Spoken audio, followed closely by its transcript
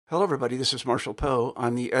Hello, everybody. This is Marshall Poe.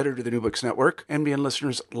 I'm the editor of the New Books Network. NBN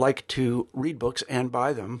listeners like to read books and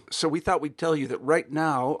buy them. So we thought we'd tell you that right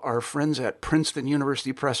now, our friends at Princeton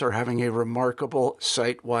University Press are having a remarkable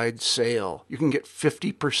site-wide sale. You can get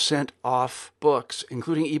 50% off books,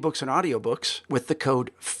 including ebooks and audiobooks, with the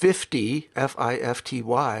code 50,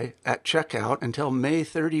 F-I-F-T-Y, at checkout until May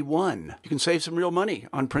 31. You can save some real money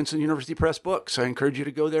on Princeton University Press books. I encourage you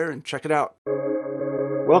to go there and check it out.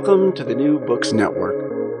 Welcome to the New Books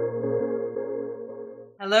Network.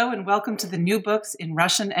 Hello and welcome to the New Books in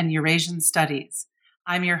Russian and Eurasian Studies.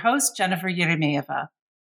 I'm your host, Jennifer Yeremeyeva.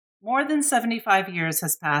 More than 75 years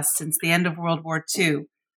has passed since the end of World War II,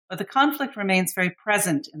 but the conflict remains very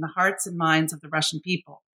present in the hearts and minds of the Russian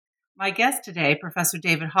people. My guest today, Professor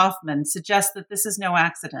David Hoffman, suggests that this is no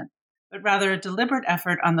accident, but rather a deliberate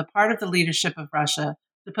effort on the part of the leadership of Russia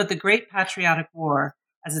to put the Great Patriotic War,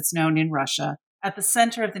 as it's known in Russia, at the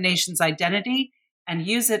center of the nation's identity and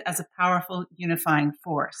use it as a powerful unifying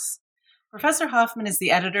force. Professor Hoffman is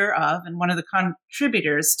the editor of and one of the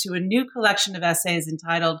contributors to a new collection of essays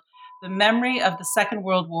entitled The Memory of the Second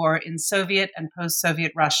World War in Soviet and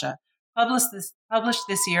Post-Soviet Russia, published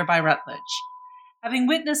this year by Routledge. Having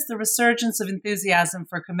witnessed the resurgence of enthusiasm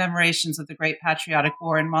for commemorations of the Great Patriotic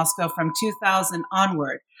War in Moscow from 2000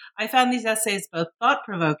 onward, I found these essays both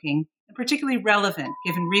thought-provoking and particularly relevant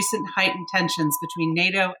given recent heightened tensions between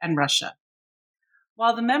NATO and Russia.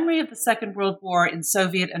 While The Memory of the Second World War in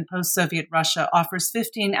Soviet and Post-Soviet Russia offers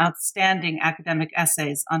 15 outstanding academic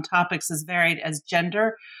essays on topics as varied as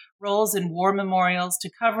gender, roles in war memorials, to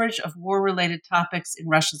coverage of war-related topics in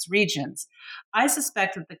Russia's regions, I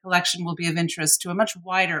suspect that the collection will be of interest to a much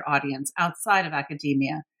wider audience outside of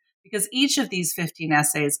academia, because each of these 15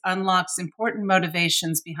 essays unlocks important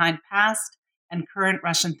motivations behind past and current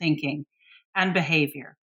Russian thinking and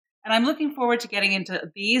behavior. And I'm looking forward to getting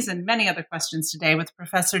into these and many other questions today with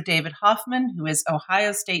Professor David Hoffman, who is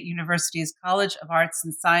Ohio State University's College of Arts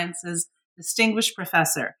and Sciences Distinguished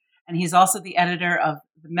Professor. And he's also the editor of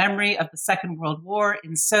The Memory of the Second World War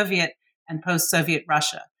in Soviet and Post-Soviet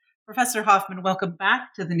Russia. Professor Hoffman, welcome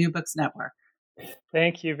back to the New Books Network.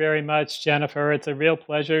 Thank you very much, Jennifer. It's a real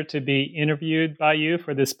pleasure to be interviewed by you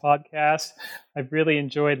for this podcast. I've really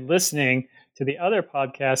enjoyed listening to the other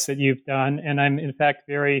podcasts that you've done, and I'm in fact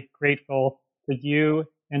very grateful to you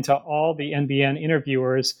and to all the NBN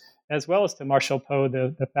interviewers, as well as to Marshall Poe,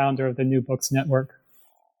 the founder of the New Books Network.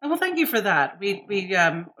 Well, thank you for that.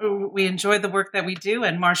 We enjoy the work that we do,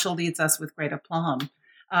 and Marshall leads us with great aplomb.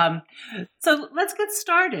 So let's get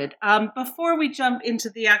started. Before we jump into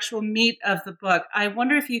the actual meat of the book, I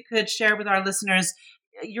wonder if you could share with our listeners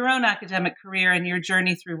your own academic career and your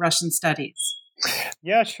journey through Russian studies.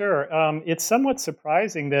 Yeah, sure. It's somewhat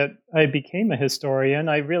surprising that I became a historian.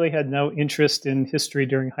 I really had no interest in history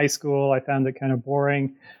during high school. I found it kind of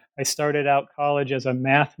boring. I started out college as a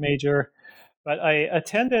math major, but I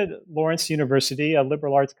attended Lawrence University, a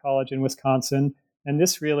liberal arts college in Wisconsin, and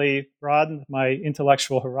this really broadened my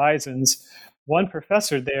intellectual horizons. One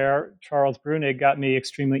professor there, Charles Brunig, got me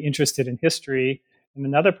extremely interested in history, and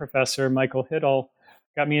another professor, Michael Hiddle,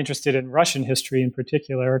 got me interested in Russian history in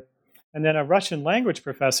particular. And then a Russian language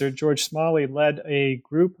professor, George Smalley, led a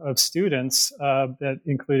group of students, that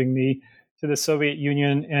including me, to the Soviet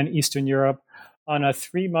Union and Eastern Europe on a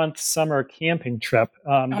 3-month summer camping trip.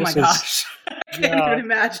 Oh my gosh. I can't even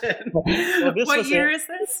imagine. Well, what year is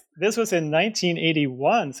this? This was in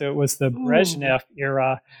 1981, so it was the Brezhnev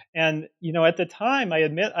era. And, at the time, I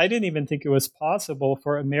admit, I didn't even think it was possible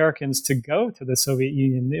for Americans to go to the Soviet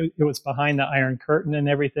Union. It was behind the Iron Curtain and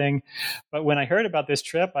everything. But when I heard about this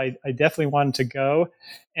trip, I definitely wanted to go.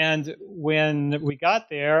 And when we got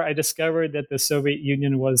there, I discovered that the Soviet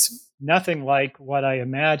Union was nothing like what I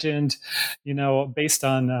imagined. Based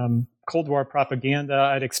on Cold War propaganda,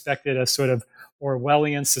 I'd expected a sort of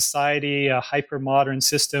Orwellian society, a hyper-modern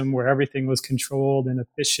system where everything was controlled and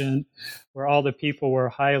efficient, where all the people were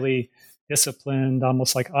highly disciplined,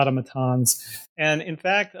 almost like automatons. And in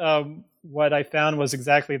fact, what I found was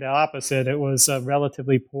exactly the opposite. It was a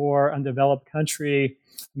relatively poor, undeveloped country.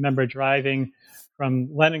 I remember driving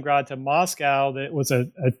from Leningrad to Moscow. That was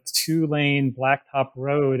a 2-lane blacktop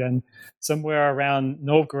road, and somewhere around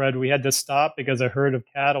Novgorod we had to stop because a herd of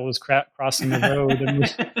cattle was crossing the road, and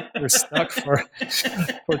we were stuck for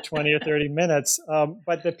 20 or 30 minutes.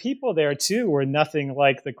 But the people there too were nothing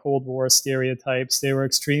like the Cold War stereotypes. They were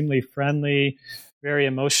extremely friendly, very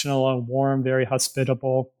emotional and warm, very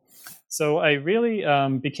hospitable. So I really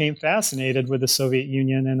became fascinated with the Soviet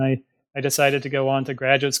Union, and I decided to go on to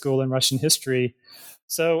graduate school in Russian history.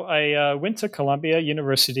 So I went to Columbia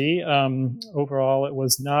University. Overall, it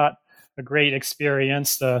was not a great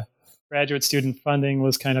experience. The graduate student funding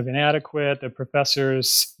was kind of inadequate, the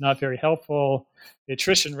professors not very helpful, the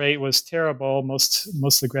attrition rate was terrible. Most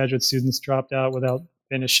of the graduate students dropped out without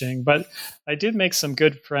finishing. But I did make some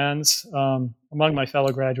good friends among my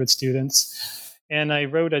fellow graduate students. And I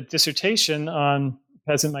wrote a dissertation on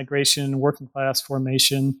peasant migration and working class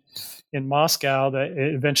formation in Moscow that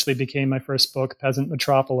eventually became my first book, Peasant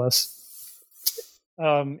Metropolis.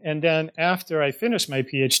 And then after I finished my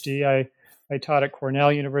PhD, I taught at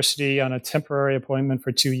Cornell University on a temporary appointment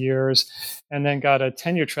for 2 years, and then got a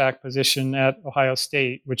tenure track position at Ohio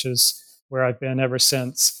State, which is where I've been ever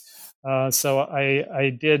since. So I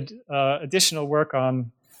did additional work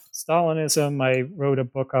on Stalinism. I wrote a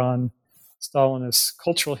book on Stalinist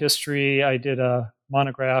cultural history. I did a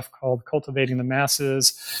monograph called Cultivating the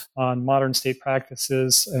Masses on modern state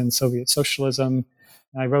practices and Soviet socialism.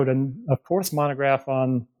 And I wrote a fourth monograph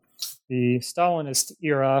on the Stalinist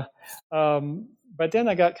era. But then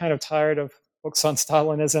I got kind of tired of books on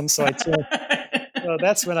Stalinism, so so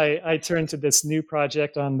that's when I turned to this new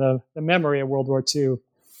project on the memory of World War II.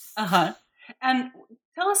 Uh-huh. And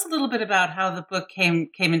tell us a little bit about how the book came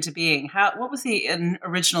into being. What was the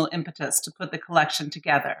original impetus to put the collection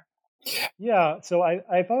together? Yeah, so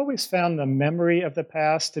I've always found the memory of the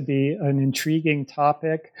past to be an intriguing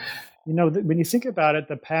topic. You know, when you think about it,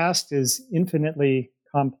 the past is infinitely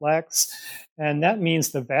complex, and that means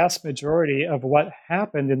the vast majority of what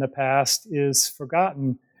happened in the past is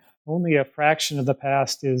forgotten. Only a fraction of the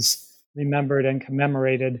past is remembered and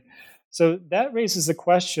commemorated. So that raises the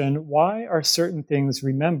question, why are certain things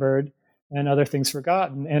remembered and other things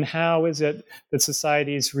forgotten? And how is it that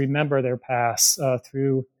societies remember their past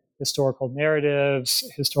through historical narratives,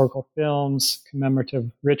 historical films,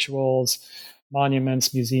 commemorative rituals,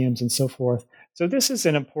 monuments, museums, and so forth? So this is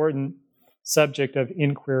an important subject of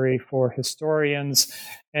inquiry for historians,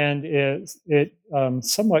 and it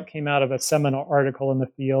somewhat came out of a seminal article in the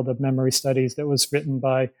field of memory studies that was written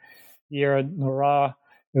by Pierre Nora.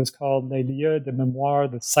 It was called Les lieux de mémoire,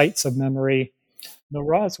 the sites of memory.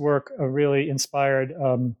 Nora's work really inspired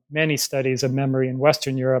many studies of memory in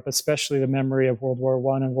Western Europe, especially the memory of World War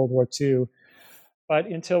I and World War II. But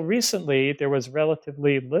until recently, there was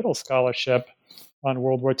relatively little scholarship on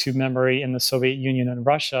World War II memory in the Soviet Union and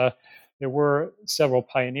Russia. There were several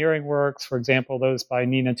pioneering works, for example, those by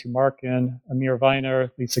Nina Tumarkin, Amir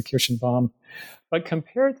Weiner, Lisa Kirschenbaum. But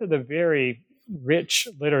compared to the very rich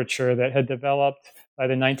literature that had developed by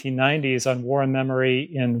the 1990s on war and memory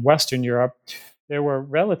in Western Europe, there were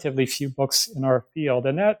relatively few books in our field.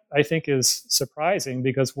 And that, I think, is surprising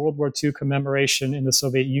because World War II commemoration in the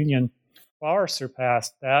Soviet Union far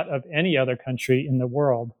surpassed that of any other country in the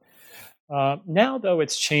world. Now, though,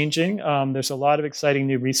 it's changing. There's a lot of exciting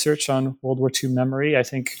new research on World War II memory, I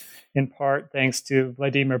think in part thanks to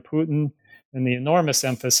Vladimir Putin and the enormous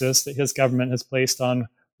emphasis that his government has placed on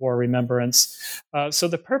war remembrance. So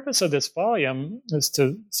the purpose of this volume is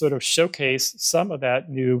to sort of showcase some of that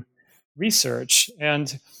new research.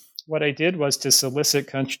 And what I did was to solicit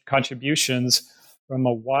contributions from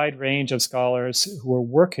a wide range of scholars who were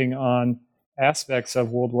working on aspects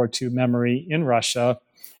of World War II memory in Russia.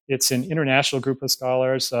 It's an international group of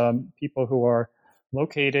scholars, people who are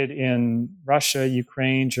located in Russia,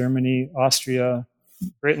 Ukraine, Germany, Austria,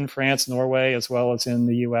 Britain, France, Norway, as well as in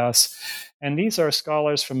the US. And these are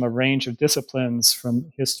scholars from a range of disciplines,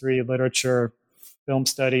 from history, literature, film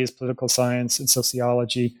studies, political science, and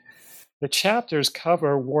sociology. The chapters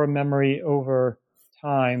cover war memory over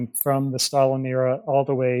time from the Stalin era all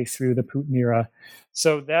the way through the Putin era.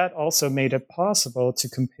 So that also made it possible to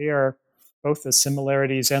compare both the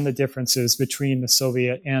similarities and the differences between the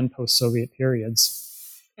Soviet and post-Soviet periods.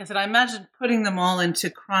 Yes, and I imagine putting them all into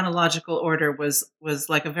chronological order was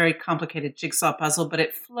like a very complicated jigsaw puzzle, but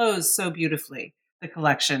it flows so beautifully, the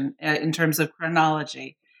collection, in terms of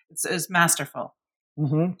chronology. It's masterful.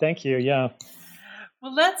 Mm-hmm. Thank you, yeah.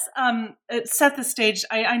 Well, let's set the stage.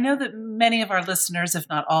 I know that many of our listeners, if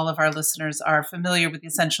not all of our listeners, are familiar with the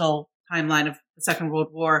essential timeline of the Second World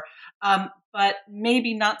War, but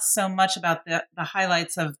maybe not so much about the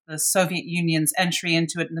highlights of the Soviet Union's entry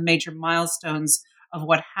into it and the major milestones of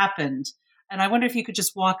what happened. And I wonder if you could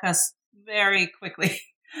just walk us very quickly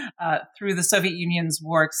through the Soviet Union's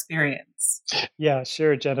war experience. Yeah,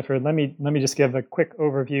 sure, Jennifer. Let me just give a quick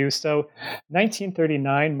overview. So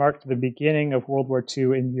 1939 marked the beginning of World War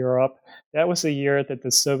II in Europe. That was the year that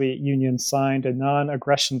the Soviet Union signed a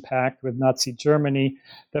non-aggression pact with Nazi Germany.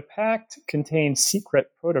 The pact contained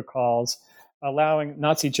secret protocols allowing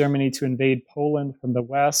Nazi Germany to invade Poland from the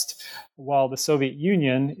west, while the Soviet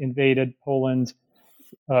Union invaded Poland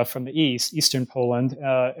from the east, eastern Poland,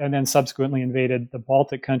 and then subsequently invaded the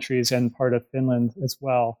Baltic countries and part of Finland as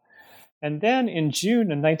well. And then in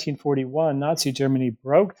June of 1941, Nazi Germany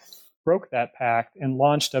broke that pact and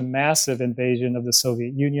launched a massive invasion of the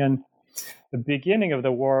Soviet Union. The beginning of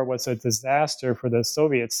the war was a disaster for the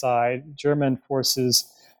Soviet side. German forces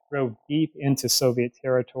drove deep into Soviet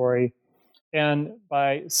territory. And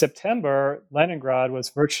by September, Leningrad was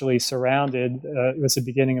virtually surrounded. It was the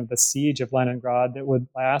beginning of the siege of Leningrad that would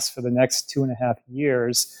last for the next 2.5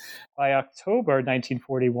 years. By October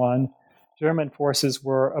 1941, German forces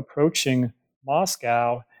were approaching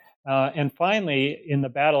Moscow. And finally, in the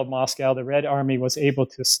Battle of Moscow, the Red Army was able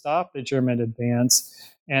to stop the German advance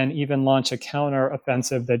and even launch a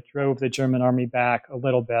counteroffensive that drove the German army back a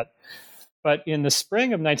little bit. But in the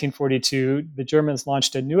spring of 1942, the Germans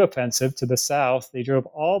launched a new offensive to the south. They drove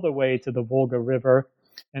all the way to the Volga River,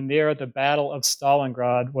 and there the Battle of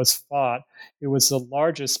Stalingrad was fought. It was the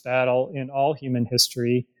largest battle in all human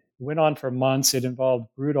history. It went on for months. It involved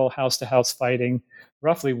brutal house-to-house fighting.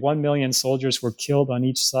 Roughly 1 million soldiers were killed on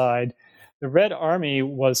each side. The Red Army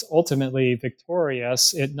was ultimately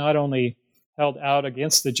victorious. It not only held out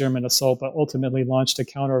against the German assault, but ultimately launched a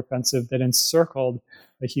counteroffensive that encircled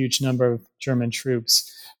a huge number of German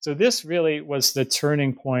troops. So this really was the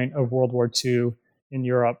turning point of World War II in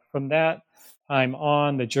Europe. From that time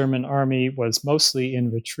on, the German army was mostly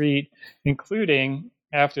in retreat, including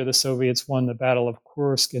after the Soviets won the Battle of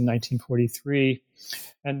Kursk in 1943.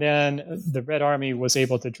 And then the Red Army was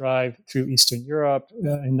able to drive through Eastern Europe in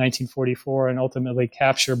 1944 and ultimately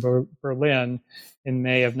capture Berlin in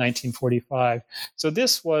May of 1945. So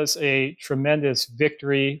this was a tremendous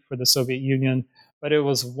victory for the Soviet Union, but it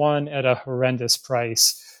was won at a horrendous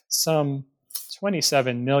price. Some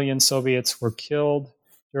 27 million Soviets were killed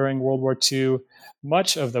during World War II.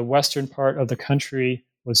 Much of the western part of the country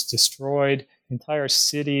was destroyed. Entire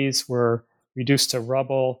cities were reduced to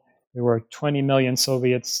rubble. There were 20 million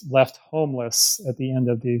Soviets left homeless at the end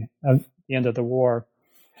of the war.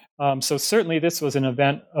 So certainly this was an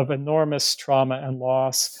event of enormous trauma and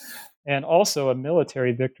loss, and also a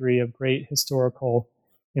military victory of great historical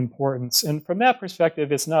importance. And from that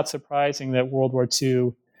perspective, it's not surprising that World War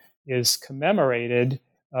II is commemorated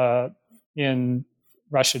in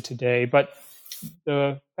Russia today. But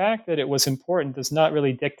the fact that it was important does not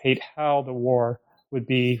really dictate how the war would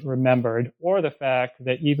be remembered, or the fact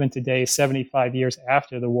that even today, 75 years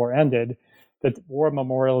after the war ended, that war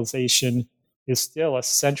memorialization is still a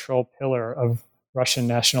central pillar of Russian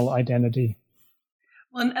national identity.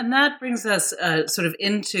 Well, and that brings us sort of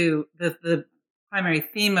into the primary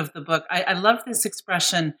theme of the book. I love this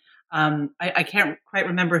expression. I can't quite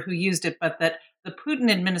remember who used it, but that the Putin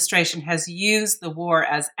administration has used the war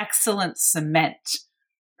as excellent cement.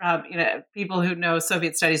 People who know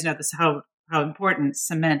Soviet studies know this, how important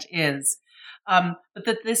cement is, but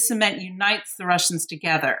that this cement unites the Russians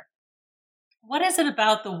together. What is it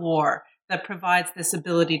about the war that provides this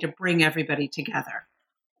ability to bring everybody together?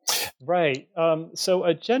 Right. So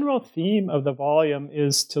a general theme of the volume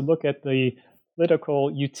is to look at the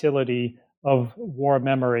political utility of war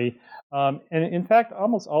memory. And in fact,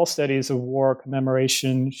 almost all studies of war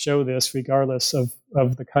commemoration show this, regardless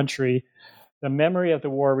of the country. The memory of the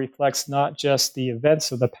war reflects not just the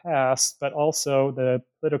events of the past, but also the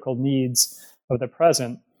political needs of the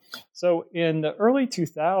present. So in the early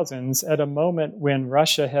 2000s, at a moment when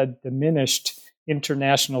Russia had diminished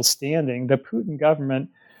international standing, the Putin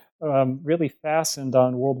government really fastened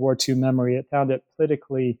on World War II memory. It found it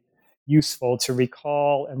politically useful to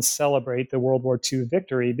recall and celebrate the World War II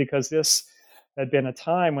victory, because this had been a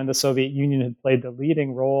time when the Soviet Union had played the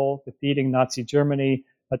leading role, defeating Nazi Germany,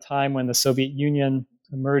 a time when the Soviet Union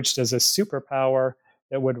emerged as a superpower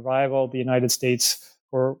that would rival the United States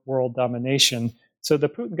for world domination. So the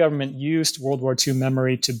Putin government used World War II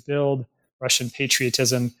memory to build Russian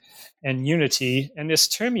patriotism and unity. And this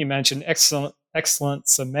term you mentioned, excellent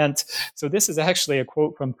cement. So this is actually a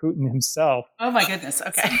quote from Putin himself. Oh my goodness.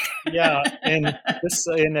 Okay. Yeah. And this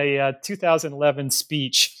in a 2011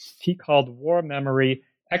 speech, he called war memory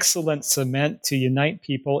excellent cement to unite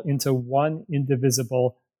people into one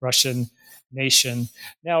indivisible Russian nation.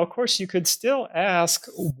 Now, of course, you could still ask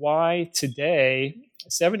why today,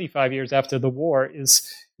 75 years after the war,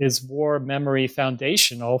 is war memory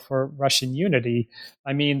foundational for Russian unity?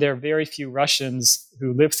 I mean, there are very few Russians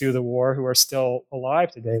who lived through the war who are still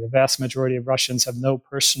alive today. The vast majority of Russians have no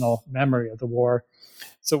personal memory of the war.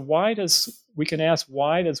 So we can ask,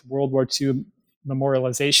 why does World War II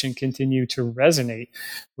memorialization continue to resonate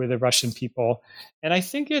with the Russian people? And I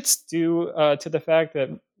think it's due to the fact that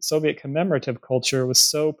Soviet commemorative culture was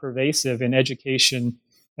so pervasive in education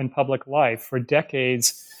and public life. For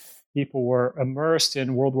decades, people were immersed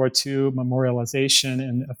in World War II memorialization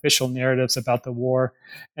and official narratives about the war.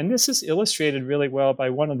 And this is illustrated really well by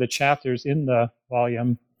one of the chapters in the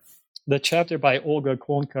volume, the chapter by Olga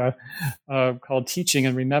Konka called Teaching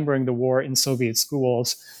and Remembering the War in Soviet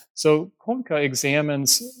Schools. So Konka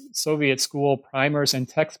examines Soviet school primers and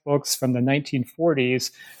textbooks from the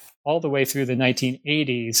 1940s all the way through the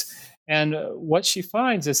 1980s. And what she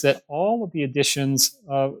finds is that all of the editions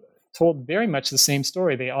told very much the same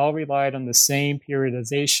story. They all relied on the same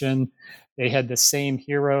periodization. They had the same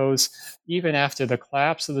heroes. Even after the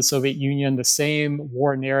collapse of the Soviet Union, the same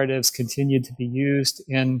war narratives continued to be used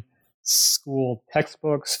in school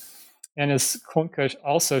textbooks. And as Konka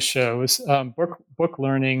also shows, book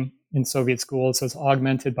learning in Soviet schools was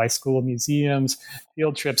augmented by school museums,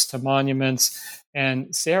 field trips to monuments,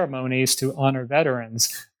 and ceremonies to honor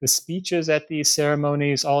veterans. The speeches at these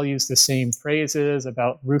ceremonies all use the same phrases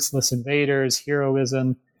about ruthless invaders,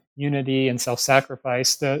 heroism, unity, and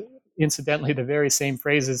self-sacrifice. Incidentally, the very same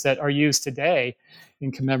phrases that are used today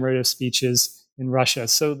in commemorative speeches in Russia.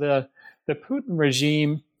 So the Putin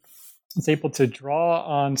regime was able to draw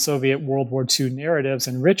on Soviet World War II narratives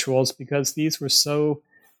and rituals because these were so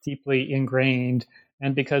deeply ingrained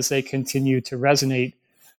and because they continue to resonate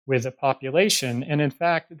with the population. And in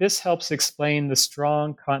fact, this helps explain the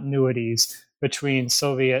strong continuities between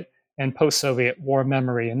Soviet and post-Soviet war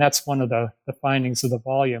memory. And that's one of the findings of the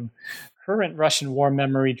volume. Current Russian war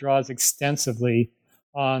memory draws extensively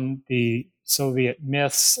on the Soviet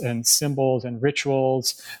myths and symbols and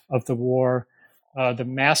rituals of the war. The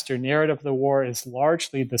master narrative of the war is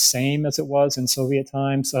largely the same as it was in Soviet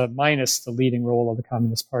times, minus the leading role of the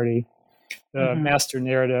Communist Party. The master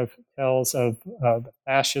narrative tells of the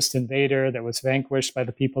fascist invader that was vanquished by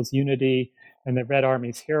the people's unity and the Red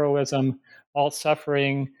Army's heroism. All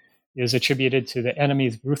suffering is attributed to the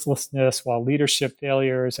enemy's ruthlessness, while leadership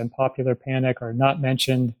failures and popular panic are not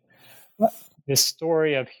mentioned. This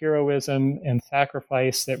story of heroism and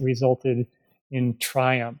sacrifice that resulted in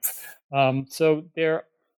triumph. So there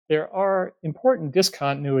are important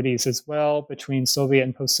discontinuities as well between Soviet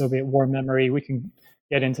and post-Soviet war memory. We can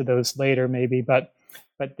get into those later maybe, but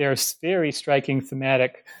there's very striking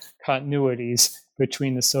thematic continuities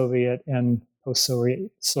between the Soviet and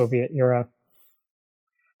post-Soviet era.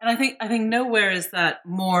 And I think nowhere is that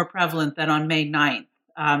more prevalent than on May 9th.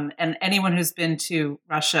 And anyone who's been to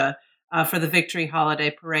Russia for the Victory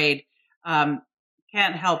Holiday Parade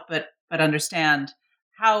can't help but understand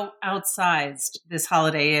how outsized this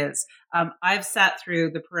holiday is. I've sat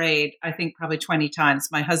through the parade, I think probably 20 times.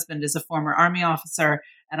 My husband is a former Army officer,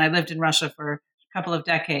 and I lived in Russia for a couple of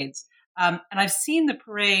decades. And I've seen the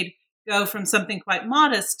parade go from something quite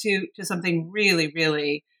modest to something really,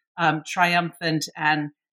 really triumphant and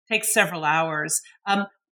takes several hours.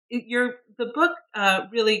 The book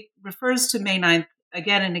really refers to May 9th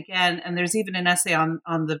again and again, and there's even an essay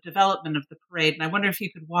on the development of the parade. And I wonder if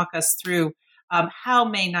you could walk us through how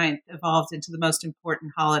May 9th evolved into the most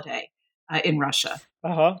important holiday in Russia.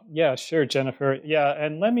 Yeah, sure, Jennifer. Yeah,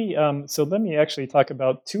 and let me actually talk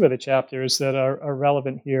about two of the chapters that are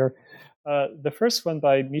relevant here. The first one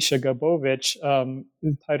by Misha Gabovich,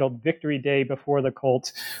 titled "Victory Day Before the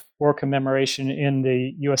Cult: War Commemoration in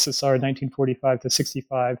the USSR 1945 to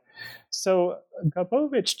 65." So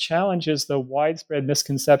Gabovich challenges the widespread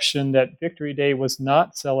misconception that Victory Day was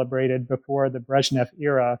not celebrated before the Brezhnev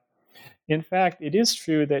era. In fact, it is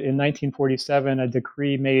true that in 1947, a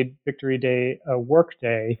decree made Victory Day a work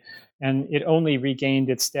day, and it only regained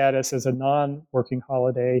its status as a non-working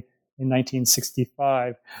holiday in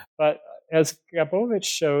 1965. But as Gabovich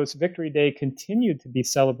shows, Victory Day continued to be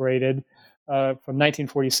celebrated from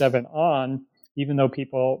 1947 on. Even though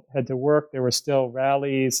people had to work, there were still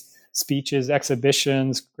rallies, speeches,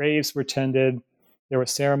 exhibitions, graves were tended, there were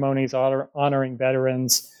ceremonies honoring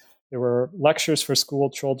veterans, there were lectures for school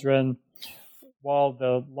children. While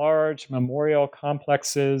the large memorial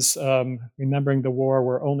complexes remembering the war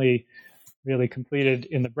were only really completed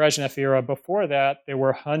in the Brezhnev era, before that, there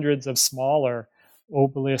were hundreds of smaller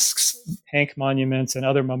obelisks, tank monuments, and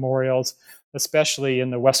other memorials, especially in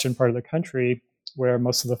the western part of the country where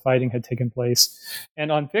most of the fighting had taken place.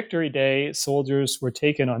 And on Victory Day, soldiers were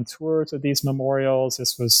taken on tours of these memorials.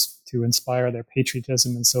 This was to inspire their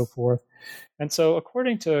patriotism and so forth. And so,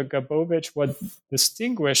 according to Gabovich, what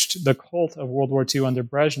distinguished the cult of World War II under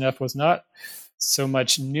Brezhnev was not so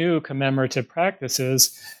much new commemorative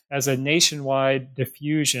practices as a nationwide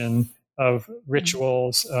diffusion of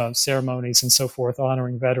rituals, ceremonies, and so forth,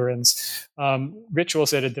 honoring veterans,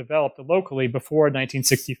 rituals that had developed locally before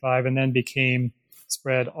 1965 and then became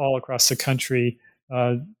spread all across the country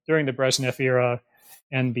during the Brezhnev era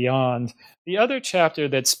and beyond. The other chapter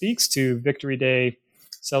that speaks to Victory Day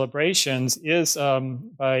celebrations is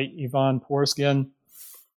by Ivan Porskin,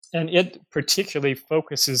 and it particularly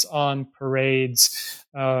focuses on parades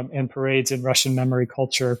and parades in Russian memory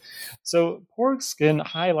culture. So Porskin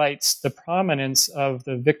highlights the prominence of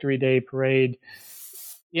the Victory Day parade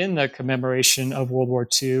in the commemoration of World War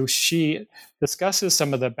II. She discusses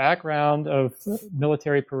some of the background of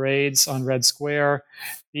military parades on Red Square.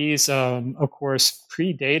 These, of course,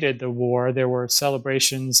 predated the war. There were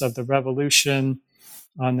celebrations of the Revolution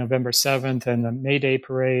on November 7th and the May Day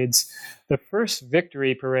parades. The first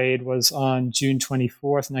Victory Parade was on June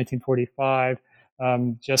 24th, 1945,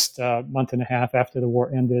 just a month and a half after the war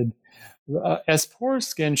ended. As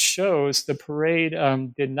Porskin shows, the parade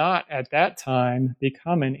did not at that time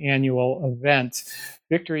become an annual event.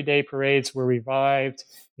 Victory Day parades were revived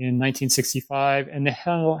in 1965 and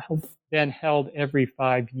then held every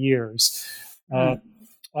 5 years. And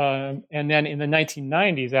then in the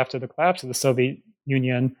 1990s, after the collapse of the Soviet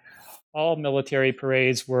Union, all military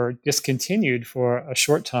parades were discontinued for a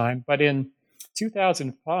short time. But in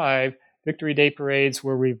 2005, Victory Day parades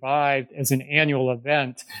were revived as an annual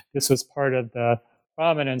event. This was part of the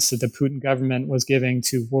prominence that the Putin government was giving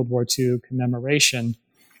to World War II commemoration.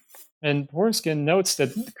 And Porskin notes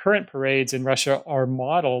that the current parades in Russia are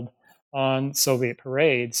modeled on Soviet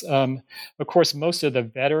parades. Of course, most of the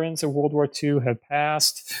veterans of World War II have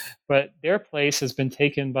passed, but their place has been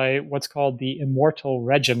taken by what's called the Immortal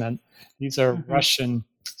Regiment. These are Russian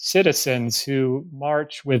citizens who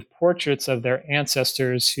march with portraits of their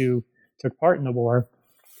ancestors who took part in the war.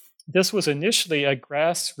 This was initially a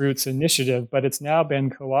grassroots initiative, but it's now been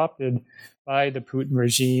co-opted by the Putin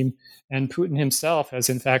regime, and Putin himself has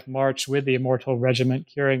in fact marched with the Immortal Regiment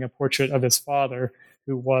carrying a portrait of his father,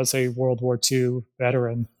 who was a World War II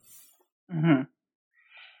veteran.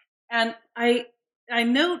 And I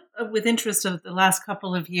note with interest of the last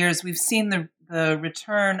couple of years, we've seen the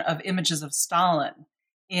return of images of Stalin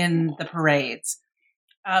in the parades.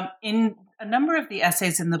 In a number of the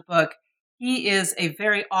essays in the book, he is a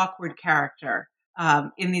very awkward character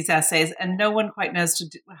in these essays, and no one quite knows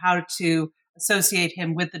how to associate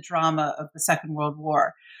him with the drama of the Second World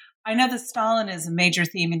War. I know that Stalin is a major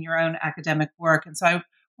theme in your own academic work, and so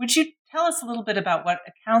would you tell us a little bit about what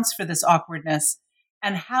accounts for this awkwardness,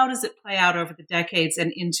 and how does it play out over the decades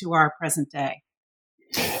and into our present day?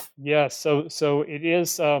 Yes, so it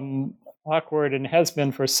is awkward and has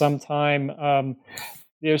been for some time.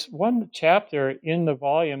 There's one chapter in the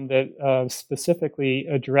volume that specifically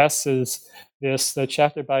addresses this, the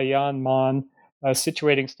chapter by Jan Mon,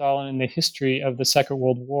 situating Stalin in the history of the Second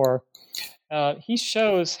World War. He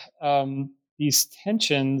shows these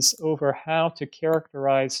tensions over how to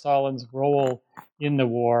characterize Stalin's role in the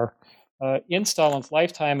war. In Stalin's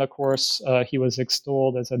lifetime, of course, he was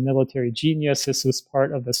extolled as a military genius. This was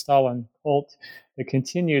part of the Stalin cult that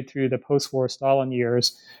continued through the post-war Stalin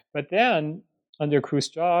years. But then, under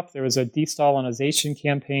Khrushchev, there was a de-Stalinization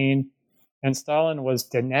campaign, and Stalin was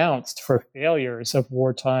denounced for failures of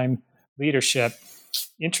wartime leadership.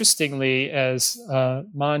 Interestingly, as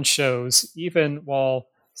Mon shows, even while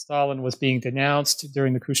Stalin was being denounced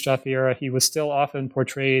during the Khrushchev era, he was still often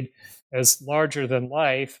portrayed as larger than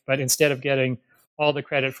life, but instead of getting all the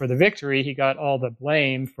credit for the victory, he got all the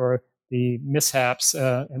blame for the mishaps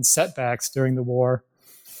and setbacks during the war.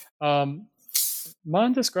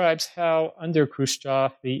 Mon describes how under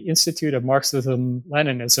Khrushchev, the Institute of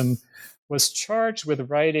Marxism-Leninism was charged with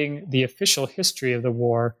writing the official history of the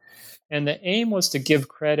war, and the aim was to give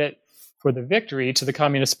credit for the victory to the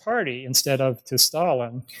Communist Party instead of to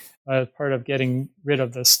Stalin, part of getting rid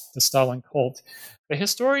of the Stalin cult. The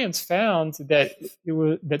historians found that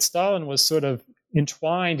that Stalin was sort of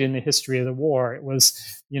entwined in the history of the war. It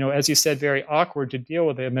was, as you said, very awkward to deal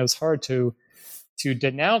with him. It was hard to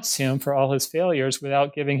denounce him for all his failures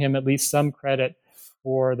without giving him at least some credit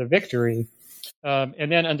for the victory.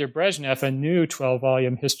 And then under Brezhnev, a new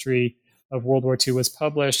 12-volume history of World War II was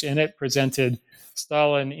published, and it presented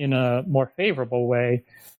Stalin in a more favorable way.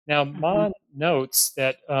 Now, Mon notes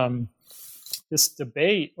that this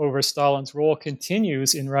debate over Stalin's role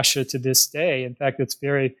continues in Russia to this day. In fact,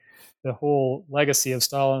 the whole legacy of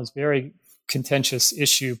Stalin is very contentious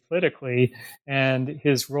issue politically, and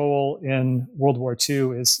his role in World War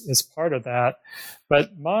II is part of that.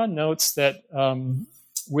 But Mon notes that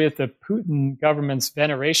with the Putin government's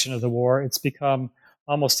veneration of the war, it's become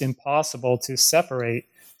almost impossible to separate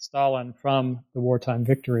Stalin from the wartime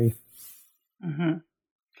victory.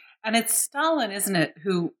 And it's Stalin, isn't it,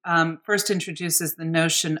 who first introduces the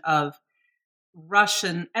notion of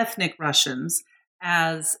ethnic Russians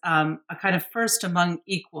as a kind of first among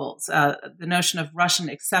equals, the notion of Russian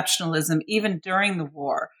exceptionalism even during the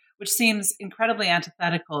war, which seems incredibly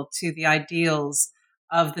antithetical to the ideals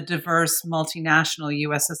of the diverse multinational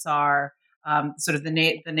USSR, sort of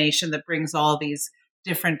the nation that brings all these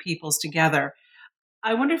different peoples together.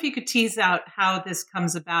 I wonder if you could tease out how this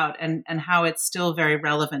comes about and how it's still very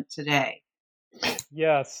relevant today.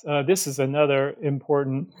 Yes, this is another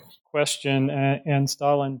important question, and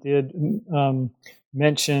Stalin did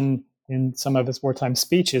mention in some of his wartime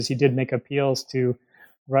speeches, he did make appeals to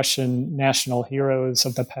Russian national heroes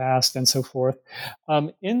of the past and so forth.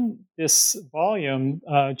 In this volume,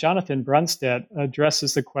 Jonathan Brunstett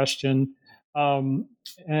addresses the question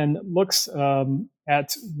and looks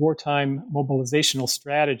at wartime mobilizational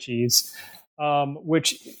strategies,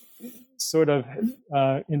 which sort of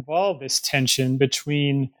involve this tension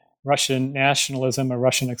between Russian nationalism or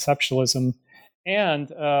Russian exceptionalism and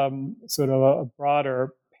sort of a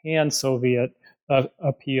broader pan-Soviet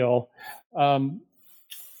appeal.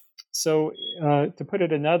 So to put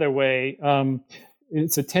it another way,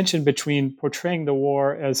 it's a tension between portraying the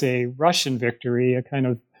war as a Russian victory, a kind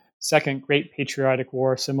of second great patriotic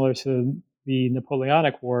war similar to the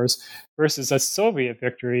Napoleonic Wars, versus a Soviet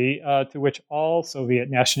victory to which all Soviet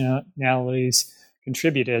nationalities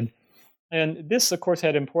contributed. And this, of course,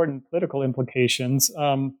 had important political implications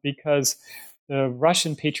because the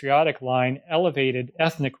Russian patriotic line elevated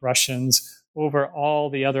ethnic Russians over all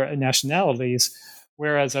the other nationalities,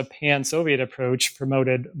 whereas a pan-Soviet approach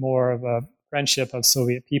promoted more of a friendship of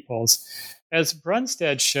Soviet peoples. As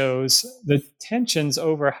Brunstett shows, the tensions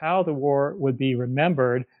over how the war would be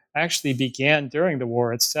remembered actually began during the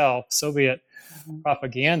war itself. Soviet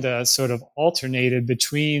propaganda sort of alternated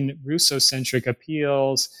between Russo-centric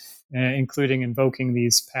appeals, including invoking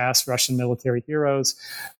these past Russian military heroes,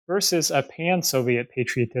 versus a pan-Soviet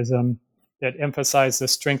patriotism that emphasized the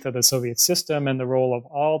strength of the Soviet system and the role of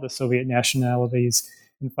all the Soviet nationalities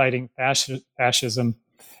in fighting fascism.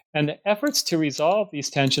 And the efforts to resolve these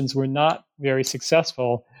tensions were not very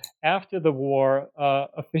successful. After the war,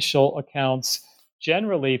 official accounts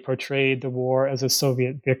generally portrayed the war as a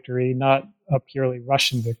Soviet victory, not a purely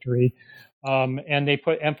Russian victory. And they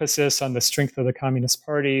put emphasis on the strength of the Communist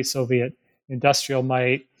Party, Soviet industrial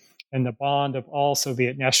might, and the bond of all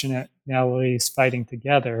Soviet nationalities fighting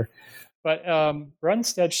together. But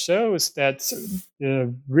Brunstett shows that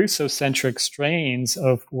the Russo-centric strains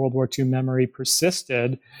of World War II memory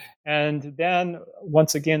persisted and then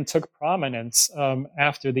once again took prominence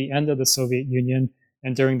after the end of the Soviet Union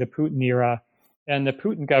and during the Putin era. And the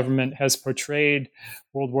Putin government has portrayed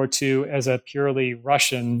World War II as a purely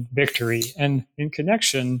Russian victory. And in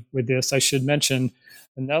connection with this, I should mention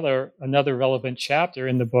another relevant chapter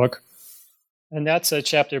in the book, and that's a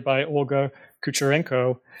chapter by Olga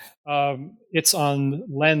Kucherenko. It's on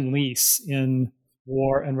Lend-Lease in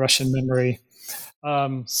war and Russian memory.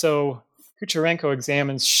 So Kucherenko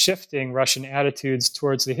examines shifting Russian attitudes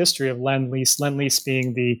towards the history of Lend-Lease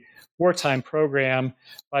being the wartime program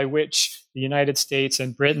by which the United States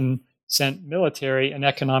and Britain sent military and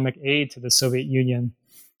economic aid to the Soviet Union.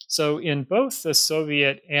 So in both the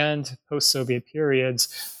Soviet and post-Soviet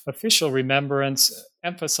periods, official remembrance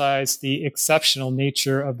emphasized the exceptional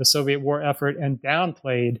nature of the Soviet war effort and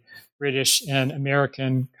downplayed British and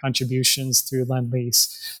American contributions through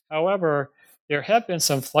Lend-Lease. However, there have been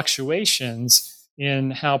some fluctuations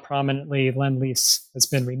in how prominently Lend-Lease has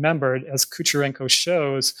been remembered. As Kucherenko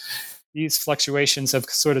shows, these fluctuations have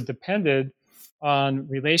sort of depended on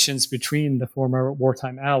relations between the former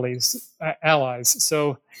wartime allies.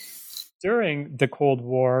 So during the Cold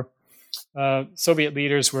War, Soviet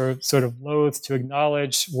leaders were sort of loath to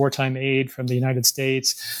acknowledge wartime aid from the United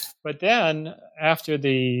States. But then, after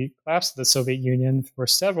the collapse of the Soviet Union, for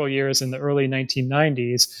several years in the early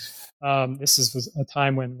 1990s, this was a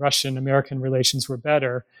time when Russian-American relations were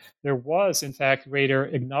better. There was, in fact, greater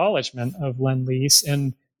acknowledgement of Lend-Lease,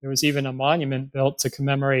 and there was even a monument built to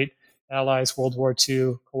commemorate Allies' World War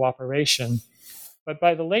II cooperation. But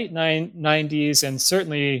by the late 90s, and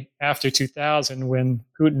certainly after 2000, when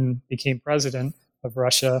Putin became president of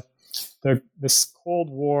Russia, this Cold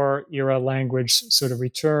War era language sort of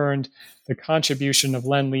returned. The contribution of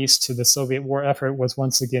Lend-Lease to the Soviet war effort was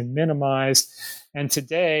once again minimized. And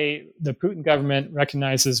today, the Putin government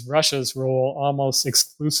recognizes Russia's role almost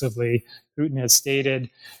exclusively. Putin has stated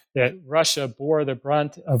that Russia bore the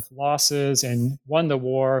brunt of losses and won the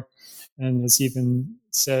war, and has even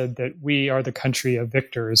said that we are the country of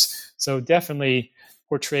victors. So definitely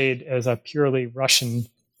portrayed as a purely Russian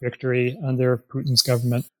victory under Putin's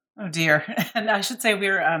government. Oh dear. And I should say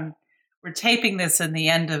we're taping this in the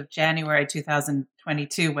end of January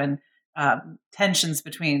 2022 when tensions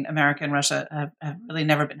between America and Russia have really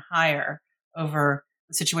never been higher over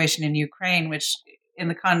the situation in Ukraine, which in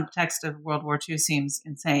the context of World War II seems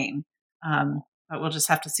insane. But we'll just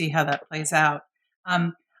have to see how that plays out.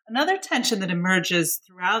 Another tension that emerges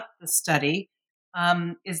throughout the study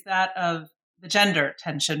is that of the gender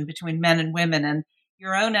tension between men and women. And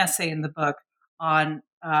your own essay in the book on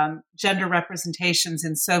gender representations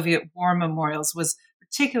in Soviet war memorials was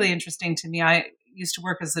particularly interesting to me. I used to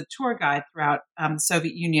work as a tour guide throughout the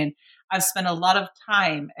Soviet Union. I've spent a lot of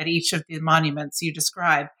time at each of the monuments you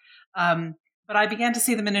describe, but I began to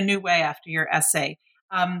see them in a new way after your essay.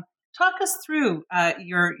 Talk us through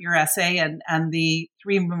your essay and the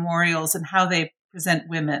three memorials and how they present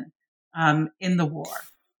women in the war.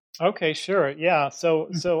 Okay, sure. Yeah.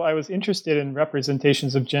 So I was interested in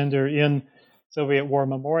representations of gender in Soviet war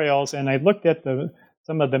memorials, and I looked at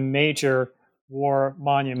some of the major war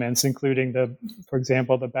monuments, including for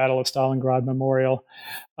example, the Battle of Stalingrad Memorial.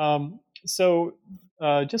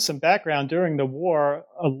 Just some background, during the war,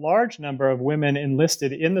 a large number of women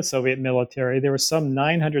enlisted in the Soviet military. There were some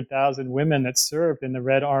 900,000 women that served in the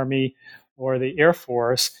Red Army or the Air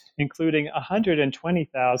Force, including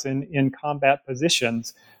 120,000 in combat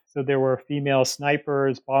positions. So there were female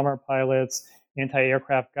snipers, bomber pilots,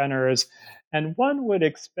 anti-aircraft gunners, and one would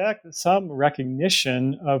expect some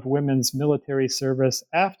recognition of women's military service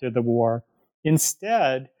after the war.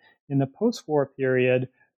 Instead, in the post-war period,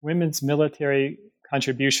 women's military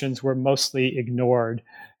contributions were mostly ignored,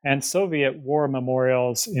 and Soviet war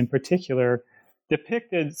memorials in particular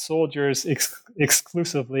depicted soldiers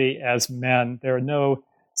exclusively as men. There are no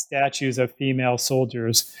statues of female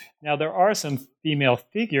soldiers. Now, there are some female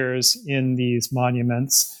figures in these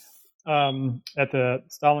monuments. At the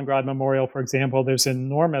Stalingrad Memorial, for example, there's an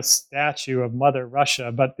enormous statue of Mother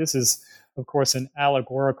Russia, but this is, of course, an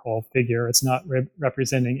allegorical figure. It's not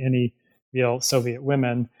representing any real Soviet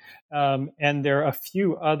women. And there are a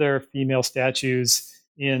few other female statues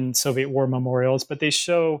in Soviet war memorials, but they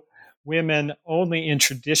show women only in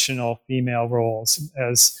traditional female roles,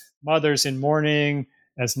 as mothers in mourning,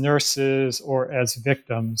 as nurses, or as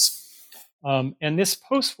victims. And this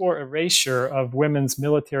post-war erasure of women's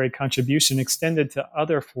military contribution extended to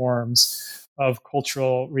other forms of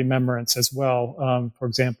cultural remembrance as well. For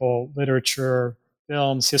example, literature,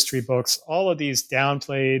 films, history books, all of these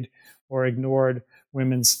downplayed or ignored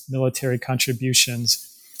women's military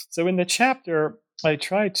contributions. So in the chapter, I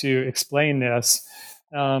try to explain this.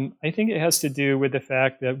 I think it has to do with the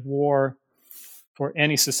fact that war for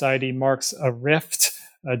any society marks a rift,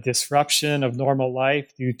 a disruption of normal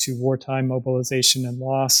life due to wartime mobilization and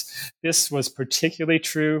loss. This was particularly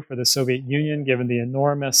true for the Soviet Union, given the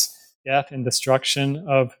enormous death and destruction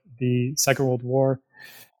of the Second World War.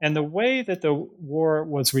 And the way that the war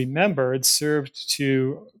was remembered served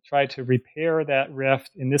to try to repair that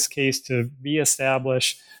rift, in this case, to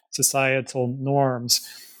reestablish societal norms.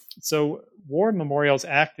 So war memorials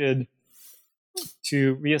acted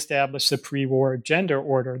to reestablish the pre-war gender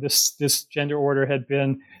order. This gender order had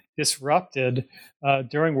been disrupted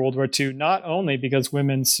during World War II, not only because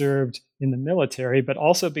women served in the military, but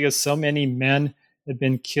also because so many men had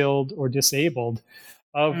been killed or disabled.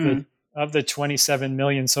 Of the 27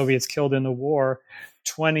 million Soviets killed in the war,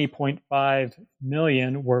 20.5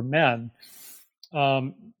 million were men.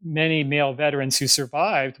 Many male veterans who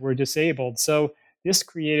survived were disabled. So this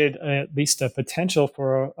created at least a potential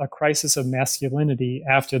for a crisis of masculinity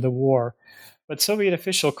after the war. But Soviet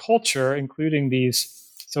official culture, including these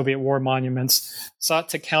Soviet war monuments, sought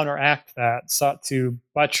to counteract that, sought to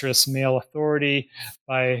buttress male authority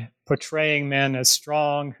by portraying men as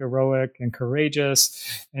strong, heroic, and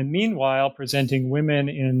courageous, and meanwhile presenting women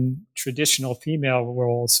in traditional female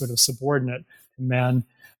roles, sort of subordinate to men,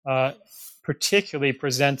 particularly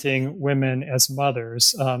presenting women as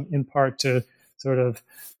mothers, in part to sort of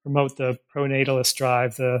promote the pronatalist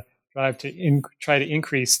drive, the drive to try to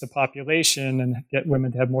increase the population and get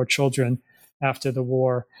women to have more children after the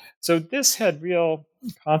war. So this had real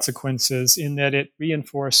consequences in that it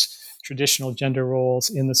reinforced traditional gender roles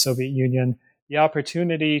in the Soviet Union. The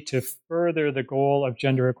opportunity to further the goal of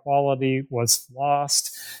gender equality was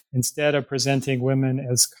lost. Instead of presenting women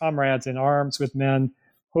as comrades in arms with men,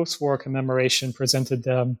 post-war commemoration presented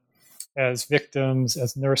them as victims,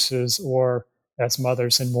 as nurses, or as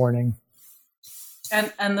mothers in mourning.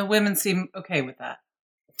 And the women seem okay with that?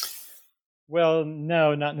 Well,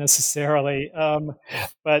 no, not necessarily.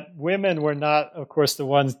 But women were not, of course, the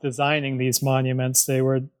ones designing these monuments. They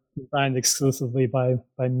were designed exclusively by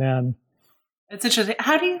men. It's interesting.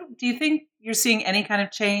 How do you think you're seeing any kind of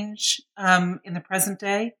change in the present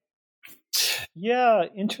day? Yeah,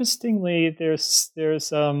 interestingly, there's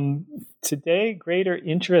today greater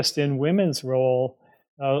interest in women's roles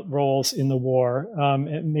in the war,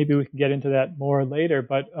 and maybe we can get into that more later.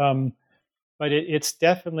 But it's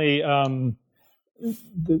definitely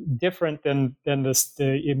different than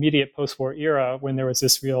the immediate post-war era when there was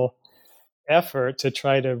this real effort to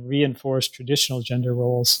try to reinforce traditional gender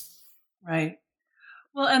roles. Right.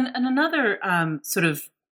 Well, and another sort of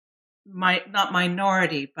not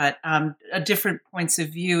minority, but a different points of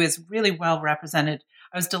view is really well represented.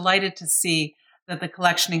 I was delighted to see that the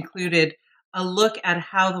collection included a look at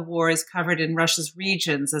how the war is covered in Russia's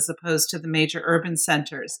regions as opposed to the major urban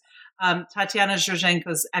centers. Tatiana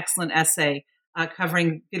Georgienko's excellent essay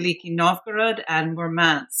covering Veliki Novgorod and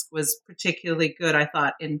Murmansk was particularly good, I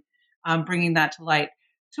thought, in bringing that to light.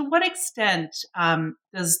 To what extent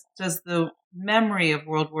does the memory of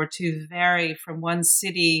World War II vary from one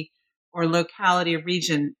city or locality or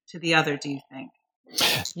region to the other, do you think?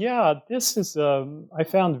 Yeah, this is I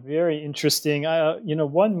found very interesting.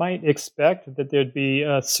 One might expect that there'd be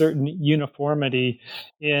a certain uniformity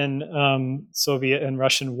in Soviet and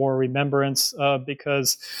Russian war remembrance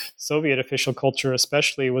because Soviet official culture,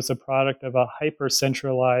 especially, was a product of a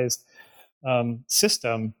hyper-centralized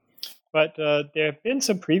system. But there have been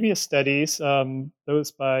some previous studies,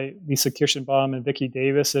 those by Lisa Kirschenbaum and Vicki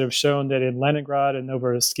Davis, that have shown that in Leningrad and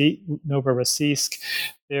Novorossiysk,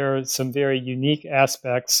 there are some very unique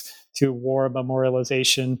aspects to war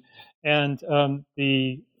memorialization. And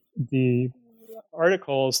the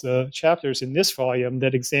articles, the chapters in this volume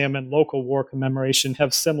that examine local war commemoration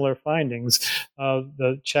have similar findings.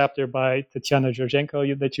 The chapter by Tatiana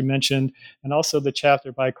Georgienko that you mentioned, and also the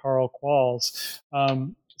chapter by Karl Qualls.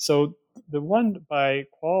 So the one by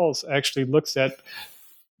Qualls actually looks at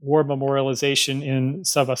war memorialization in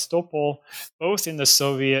Sevastopol, both in the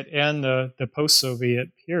Soviet and the post-Soviet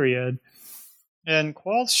period. And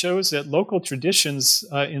Qualls shows that local traditions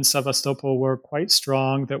in Sevastopol were quite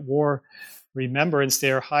strong, that war remembrance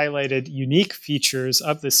there highlighted unique features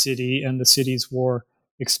of the city and the city's war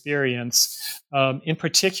experience. In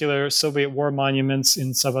particular, Soviet war monuments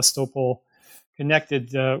in Sevastopol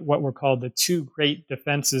connected what were called the two great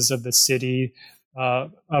defenses of the city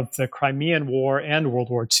of the Crimean War and World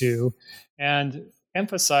War II, and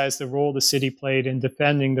emphasized the role the city played in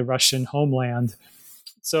defending the Russian homeland.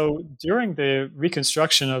 So during the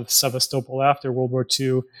reconstruction of Sevastopol after World War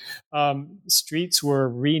II, streets were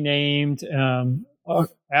renamed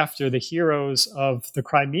after the heroes of the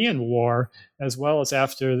Crimean War, as well as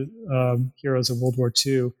after heroes of World War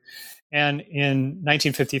II. And in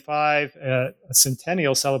 1955, a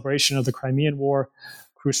centennial celebration of the Crimean War,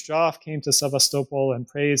 Khrushchev came to Sevastopol and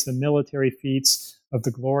praised the military feats of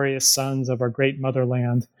the glorious sons of our great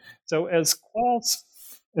motherland. So as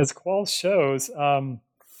Qualls shows,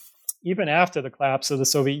 even after the collapse of the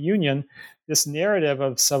Soviet Union, this narrative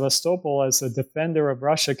of Sevastopol as a defender of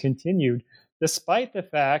Russia continued, despite the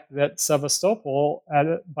fact that Sevastopol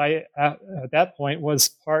at that point was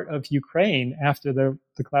part of Ukraine. After the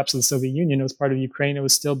collapse of the Soviet Union, it was part of Ukraine. It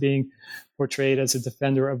was still being portrayed as a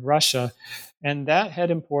defender of Russia. And that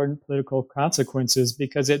had important political consequences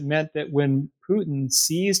because it meant that when Putin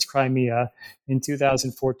seized Crimea in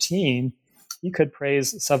 2014, he could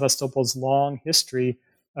praise Sevastopol's long history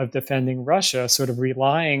of defending Russia, sort of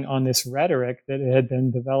relying on this rhetoric that had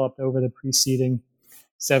been developed over the preceding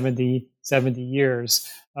 70 years.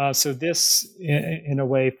 So this, in a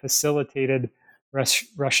way, facilitated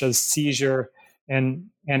Russia's seizure and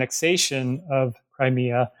annexation of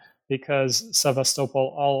Crimea because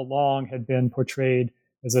Sevastopol all along had been portrayed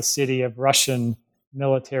as a city of Russian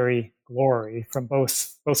military glory from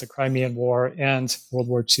both the Crimean War and World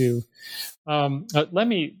War II. Let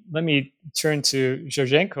me turn to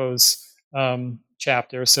Georgienko's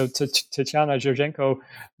chapter. So Tatiana Georgienko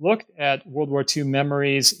looked at World War II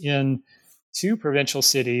memories in two provincial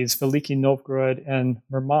cities, Veliki Novgorod and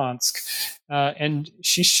Murmansk. And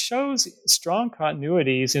she shows strong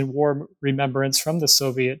continuities in war remembrance from the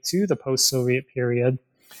Soviet to the post-Soviet period.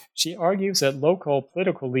 She argues that local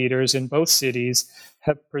political leaders in both cities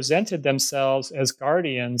have presented themselves as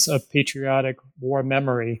guardians of patriotic war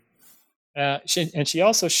memory. And she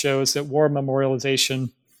also shows that war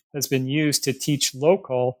memorialization has been used to teach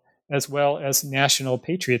local as well as national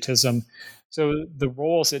patriotism. So the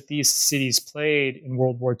roles that these cities played in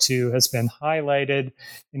World War II has been highlighted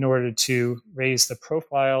in order to raise the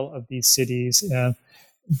profile of these cities.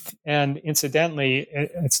 And incidentally,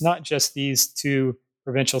 it's not just these two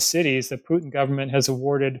provincial cities. The Putin government has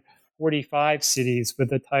awarded 45 cities with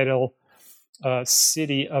the title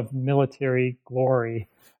City of Military Glory.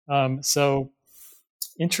 So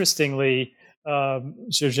interestingly,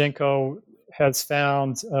 Georgienko has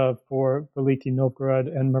found for Veliki Novgorod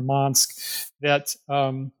and Murmansk that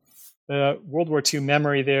the World War II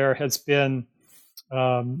memory there has been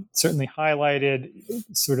certainly highlighted,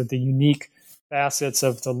 sort of the unique facets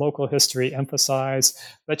of the local history emphasized.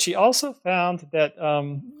 But she also found that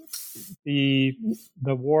the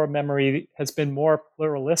war memory has been more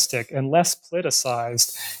pluralistic and less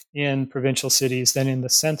politicized in provincial cities than in the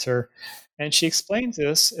center. And she explains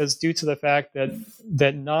this as due to the fact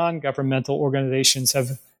that non-governmental organizations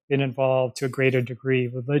have been involved to a greater degree.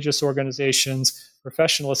 Religious organizations,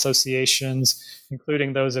 professional associations,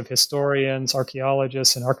 including those of historians,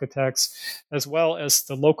 archaeologists, and architects, as well as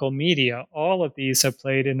the local media. All of these have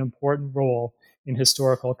played an important role in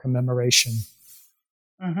historical commemoration.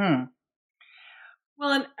 Mm-hmm.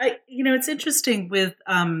 Well, and it's interesting with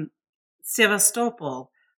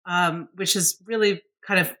Sevastopol, which has really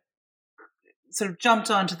kind of sort of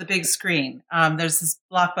jumped onto the big screen. There's this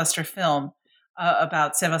blockbuster film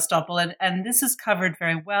about Sevastopol, and this is covered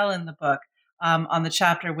very well in the book on the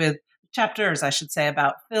chapters, I should say,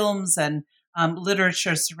 about films and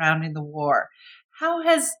literature surrounding the war. How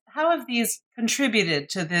have these contributed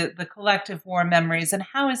to the collective war memories, and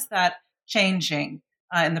how is that changing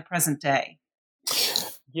in the present day?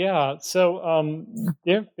 Yeah, so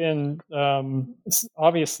there have been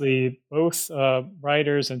obviously both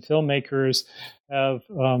writers and filmmakers have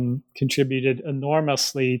contributed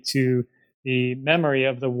enormously to the memory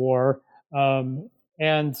of the war,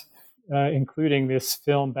 and including this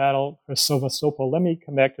film Battle for Sevastopol. Let me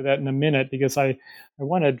come back to that in a minute, because I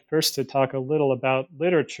wanted first to talk a little about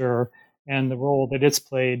literature and the role that it's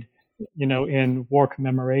played, in war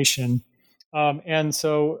commemoration. And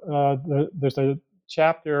so there's a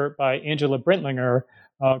chapter by Angela Brintlinger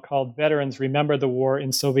called Veterans Remember the War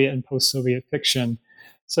in Soviet and Post-Soviet Fiction.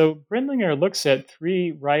 So Brintlinger looks at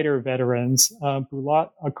three writer veterans, Bulat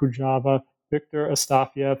Akujava, Viktor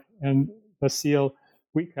Astafyev, and Vasil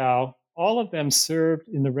Buikow. All of them served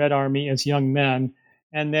in the Red Army as young men,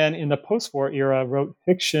 and then in the post-war era wrote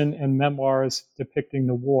fiction and memoirs depicting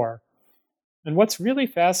the war. And what's really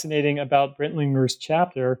fascinating about Brintlinger's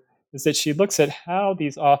chapter is that she looks at how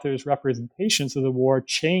these authors' representations of the war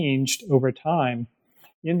changed over time.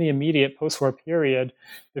 In the immediate post-war period,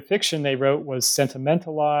 the fiction they wrote was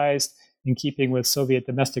sentimentalized, in keeping with Soviet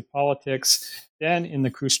domestic politics. Then in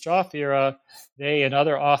the Khrushchev era, they and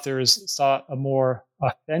other authors sought a more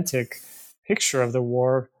authentic picture of the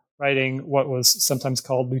war, writing what was sometimes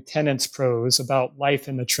called lieutenant's prose about life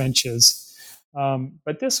in the trenches.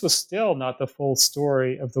 But this was still not the full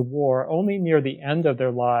story of the war. Only near the end of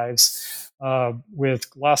their lives,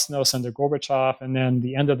 with Glasnost under Gorbachev and then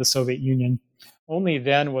the end of the Soviet Union, only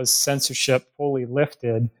then was censorship fully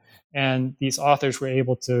lifted, and these authors were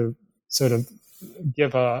able to sort of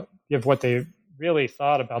give what they really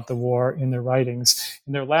thought about the war in their writings.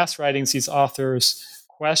 In their last writings, these authors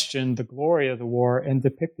questioned the glory of the war and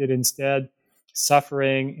depicted instead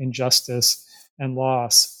suffering, injustice, and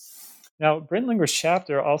loss. Now, Brintlinger's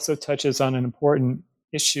chapter also touches on an important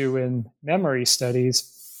issue in memory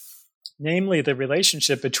studies, namely the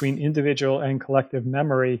relationship between individual and collective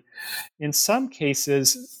memory. In some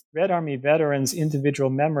cases, Red Army veterans' individual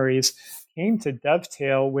memories came to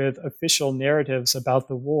dovetail with official narratives about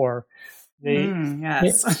the war.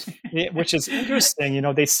 Yes. Which is interesting.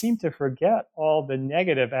 They seem to forget all the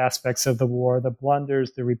negative aspects of the war, the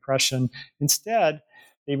blunders, the repression. Instead,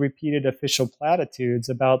 they repeated official platitudes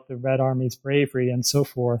about the Red Army's bravery and so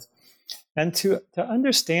forth. And to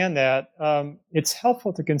understand that, it's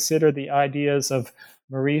helpful to consider the ideas of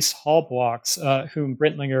Maurice Halbwachs, whom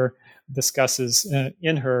Brintlinger discusses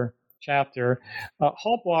in her chapter.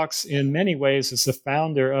 Halbwachs, in many ways, is the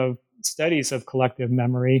founder of studies of collective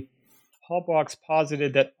memory. Halbwachs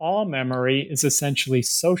posited that all memory is essentially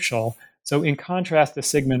social. So in contrast to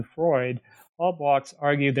Sigmund Freud, Halbwachs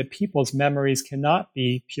argued that people's memories cannot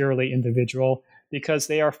be purely individual because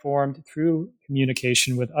they are formed through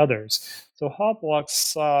communication with others. So Halbwachs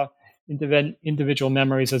saw individual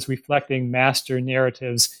memories as reflecting master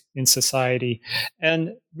narratives in society.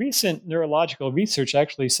 And recent neurological research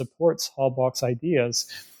actually supports Halbwachs' ideas.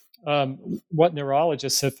 What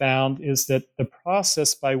neurologists have found is that the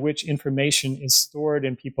process by which information is stored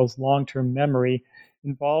in people's long-term memory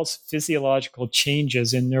involves physiological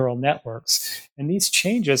changes in neural networks. And these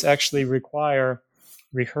changes actually require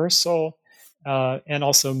rehearsal and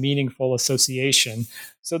also meaningful association.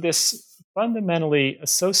 So this fundamentally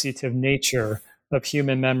associative nature of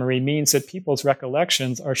human memory means that people's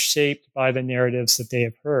recollections are shaped by the narratives that they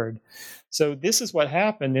have heard. So this is what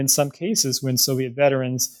happened in some cases when Soviet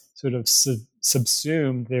veterans sort of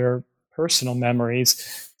subsumed their personal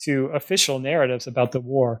memories to official narratives about the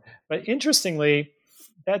war. But interestingly,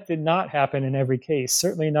 that did not happen in every case,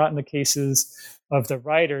 certainly not in the cases of the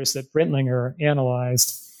writers that Brintlinger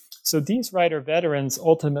analyzed. So these writer veterans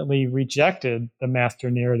ultimately rejected the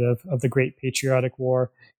master narrative of the Great Patriotic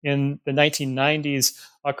War. In the 1990s,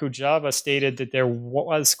 Okujawa stated that there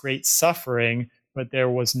was great suffering, but there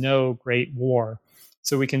was no great war.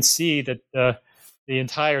 So we can see that the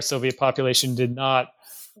entire Soviet population did not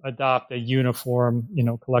adopt a uniform,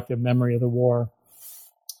 collective memory of the war.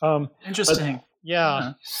 Interesting.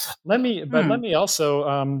 Let me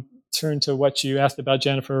also turn to what you asked about,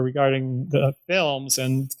 Jennifer, regarding the films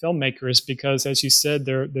and filmmakers, because as you said,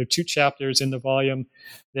 there are 2 chapters in the volume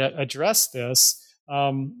that address this.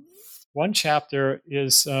 One chapter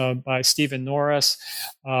is by Stephen Norris,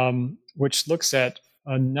 which looks at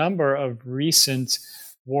a number of recent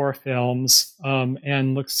war films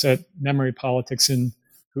and looks at memory politics in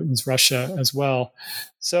Putin's Russia as well.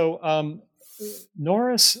 So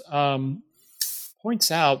Norris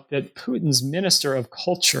points out that Putin's Minister of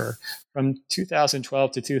Culture from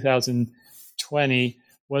 2012 to 2020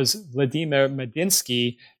 was Vladimir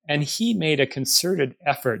Medinsky, and he made a concerted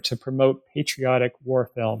effort to promote patriotic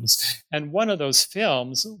war films. And one of those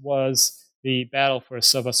films was the Battle for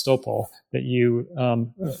Sevastopol that you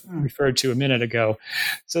referred to a minute ago.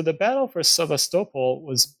 So the Battle for Sevastopol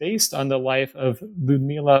was based on the life of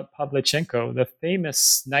Lyudmila Pavlichenko, the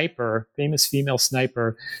famous female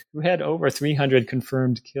sniper who had over 300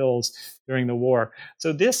 confirmed kills during the war.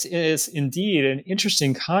 So this is indeed an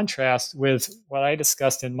interesting contrast with what I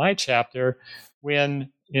discussed in my chapter,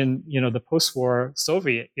 when in the post-war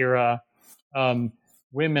Soviet era,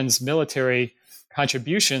 women's military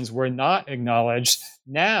contributions were not acknowledged.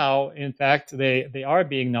 Now, in fact, they are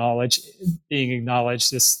being acknowledged.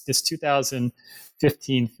 This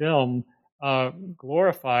 2015 film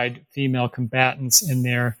glorified female combatants in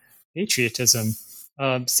their patriotism.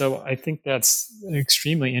 So I think that's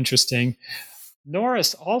extremely interesting.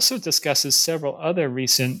 Norris also discusses several other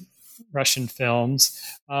recent Russian films,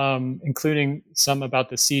 including some about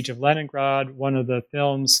the Siege of Leningrad. One of the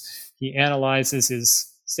films he analyzes is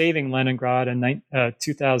Saving Leningrad, a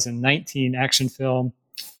 2019 action film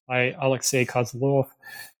by Alexei Kozlov.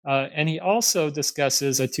 And he also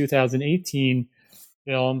discusses a 2018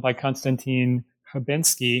 film by Konstantin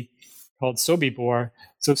Khabinsky called Sobibor.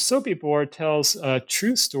 So Sobibor tells a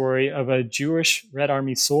true story of a Jewish Red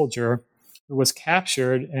Army soldier who was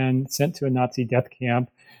captured and sent to a Nazi death camp.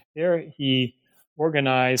 There he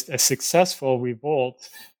organized a successful revolt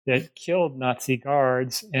that killed Nazi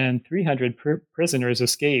guards, and 300 prisoners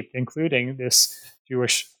escaped, including this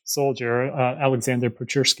Jewish soldier, Alexander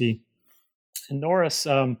Pochursky. And Norris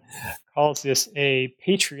calls this a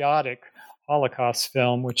patriotic Holocaust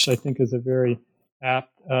film, which I think is a very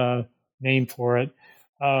apt name for it,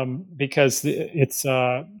 because it's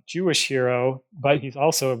a Jewish hero, but he's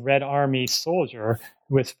also a Red Army soldier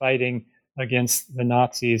who is fighting against the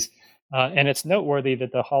Nazis. And it's noteworthy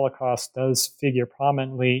that the Holocaust does figure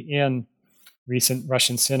prominently in recent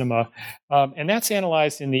Russian cinema. And that's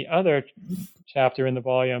analyzed in the other chapter in the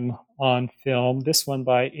volume on film, this one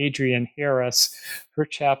by Adrienne Harris. Her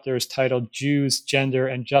chapter is titled Jews, Gender,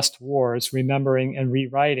 and Just Wars, Remembering and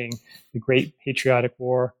Rewriting the Great Patriotic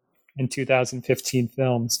War in 2015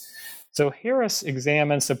 Films. So Harris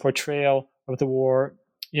examines the portrayal of the war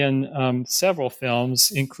in several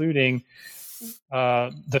films, including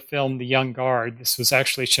the film The Young Guard. This was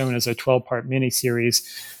actually shown as a 12-part miniseries.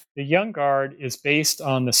 The Young Guard is based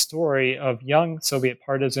on the story of young Soviet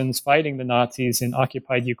partisans fighting the Nazis in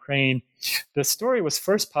occupied Ukraine. The story was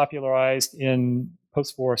first popularized in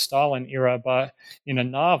post-war Stalin era in a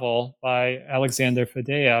novel by Alexander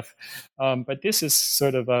Fadeev. But this is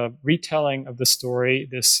sort of a retelling of the story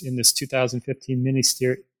in this 2015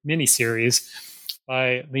 miniseries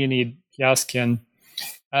by Leonid Pyaskin.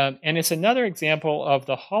 And it's another example of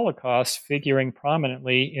the Holocaust figuring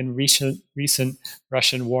prominently in recent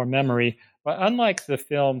Russian war memory. But unlike the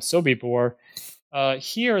film Sobibor,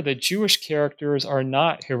 here the Jewish characters are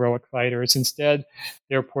not heroic fighters. Instead,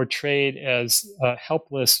 they're portrayed as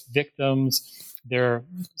helpless victims. They're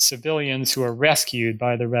civilians who are rescued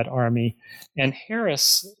by the Red Army. And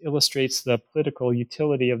Harris illustrates the political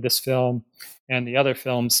utility of this film and the other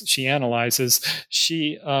films she analyzes.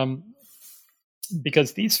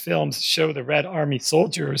 Because these films show the Red Army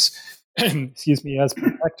soldiers, as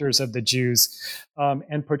protectors of the Jews,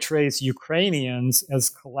 and portrays Ukrainians as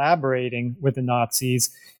collaborating with the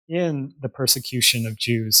Nazis in the persecution of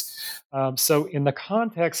Jews. So in the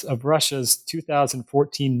context of Russia's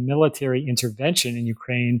 2014 military intervention in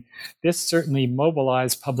Ukraine, this certainly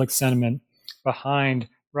mobilized public sentiment behind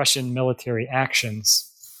Russian military actions.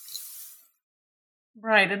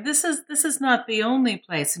 Right, and this is not the only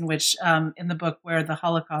place in which in the book where the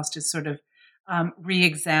Holocaust is sort of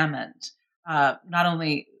re-examined, not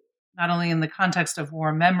only in the context of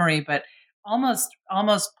war memory, but almost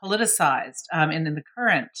politicized um, in the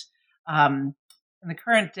current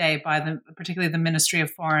day by particularly the Ministry of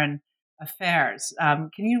Foreign Affairs. Can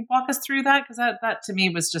you walk us through that? Because that to me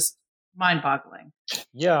was just mind-boggling.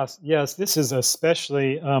 Yes. This is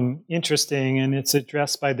especially interesting, and it's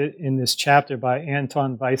addressed in this chapter by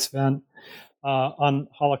Anton Weisvent on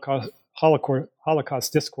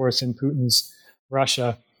Holocaust discourse in Putin's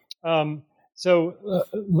Russia.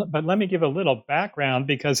 But let me give a little background,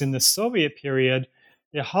 because in the Soviet period,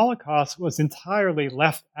 the Holocaust was entirely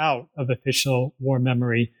left out of official war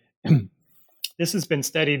memory. This has been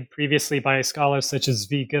studied previously by scholars such as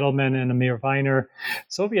V. Gittleman and Amir Viner.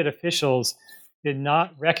 Soviet officials did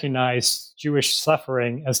not recognize Jewish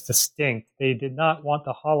suffering as distinct. They did not want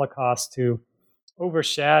the Holocaust to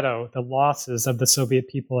overshadow the losses of the Soviet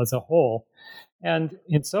people as a whole. And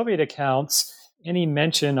in Soviet accounts, any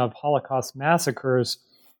mention of Holocaust massacres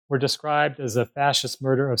were described as a fascist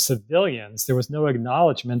murder of civilians. There was no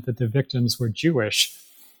acknowledgement that the victims were Jewish.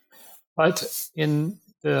 But in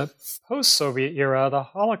the post-Soviet era, the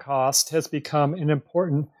Holocaust has become an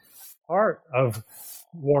important part of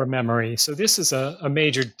war memory. So this is a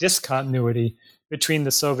major discontinuity between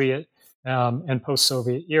the Soviet and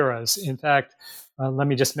post-Soviet eras. In fact, let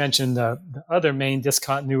me just mention the other main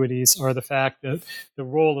discontinuities are the fact that the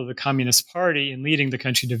role of the Communist Party in leading the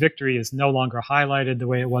country to victory is no longer highlighted the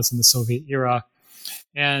way it was in the Soviet era.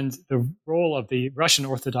 And the role of the Russian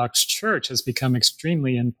Orthodox Church has become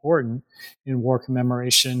extremely important in war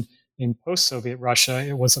commemoration in post-Soviet Russia.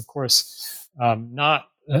 It was, of course, that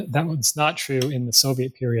was not true in the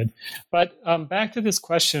Soviet period. But back to this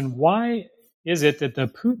question, why is it that the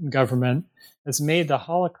Putin government has made the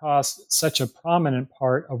Holocaust such a prominent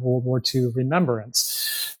part of World War II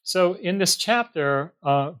remembrance? So in this chapter,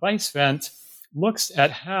 Weisvent looks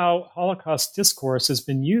at how Holocaust discourse has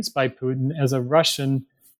been used by Putin as a Russian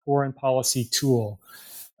foreign policy tool.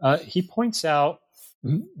 He points out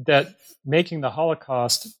that making the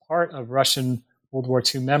Holocaust part of Russian World War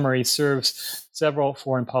II memory serves several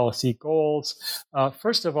foreign policy goals.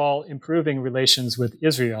 First of all, improving relations with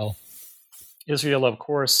Israel. Israel, of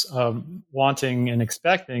course, wanting and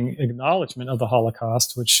expecting acknowledgement of the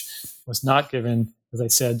Holocaust, which was not given, as I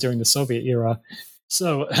said, during the Soviet era.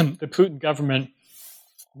 So the Putin government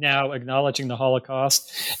now acknowledging the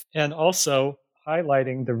Holocaust and also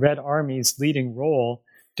highlighting the Red Army's leading role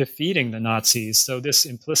defeating the Nazis. So this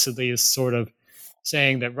implicitly is sort of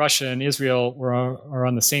saying that Russia and Israel are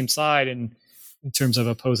on the same side in terms of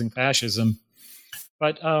opposing fascism.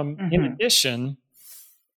 But in addition,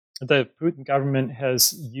 the Putin government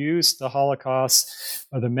has used the Holocaust,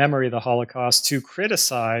 or the memory of the Holocaust, to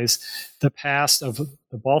criticize the past of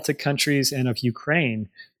the Baltic countries and of Ukraine.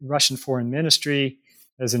 The Russian Foreign Ministry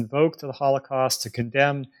has invoked the Holocaust to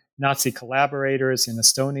condemn Nazi collaborators in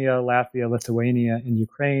Estonia, Latvia, Lithuania, and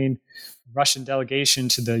Ukraine. The Russian delegation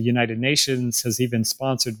to the United Nations has even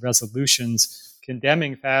sponsored resolutions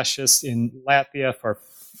condemning fascists in Latvia for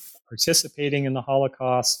participating in the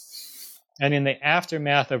Holocaust. And in the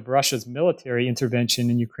aftermath of Russia's military intervention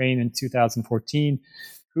in Ukraine in 2014,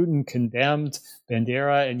 Putin condemned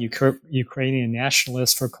Bandera and Ukrainian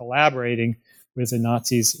nationalists for collaborating with the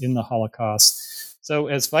Nazis in the Holocaust. So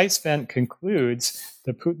as Weisvent concludes,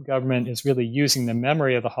 the Putin government is really using the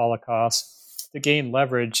memory of the Holocaust to gain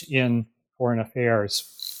leverage in foreign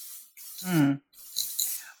affairs. Well,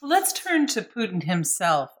 let's turn to Putin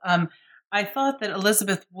himself. I thought that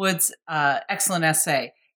Elizabeth Wood's excellent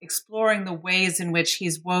essay exploring the ways in which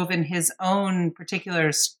he's woven his own particular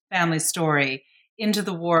family story into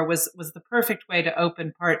the war was the perfect way to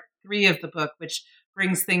open part 3 of the book, which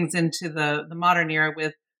brings things into the modern era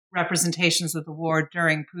with representations of the war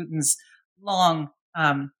during Putin's long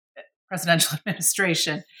presidential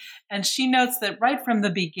administration. And she notes that right from the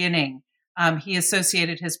beginning, he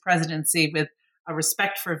associated his presidency with a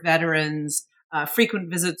respect for veterans, frequent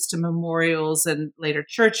visits to memorials and later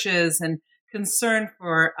churches, and concern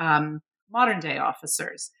for modern-day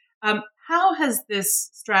officers. How has this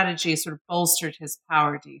strategy sort of bolstered his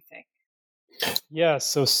power, do you think? Yes,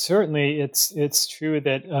 so certainly it's true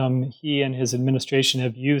that he and his administration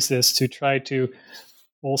have used this to try to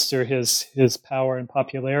bolster his power and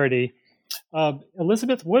popularity.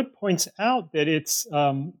 Elizabeth Wood points out that it's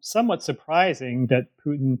somewhat surprising that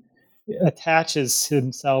Putin attaches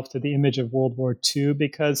himself to the image of World War II,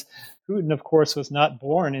 because Putin, of course, was not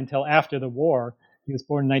born until after the war. He He was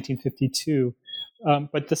born in 1952.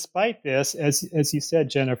 But despite this, as you said,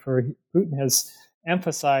 Jennifer, Putin has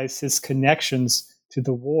emphasized his connections to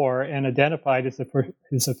the war and identified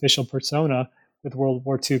his official persona with World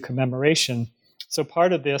War II commemoration. So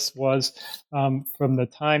part of this was from the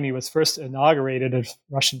time he was first inaugurated as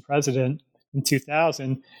Russian president in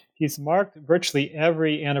 2000, he's marked virtually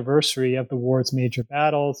every anniversary of the war's major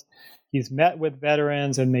battles. He's met with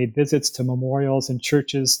veterans and made visits to memorials and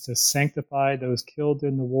churches to sanctify those killed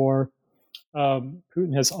in the war.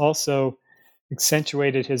 Putin has also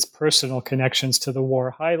accentuated his personal connections to the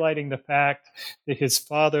war, highlighting the fact that his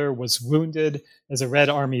father was wounded as a Red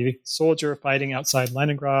Army soldier fighting outside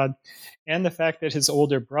Leningrad, and the fact that his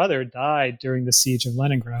older brother died during the siege of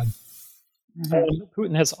Leningrad.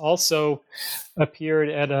 Putin has also appeared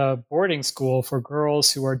at a boarding school for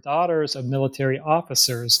girls who are daughters of military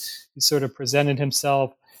officers. He sort of presented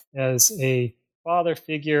himself as a father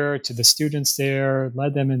figure to the students there,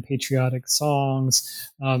 led them in patriotic songs,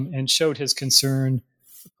 and showed his concern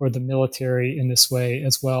for the military in this way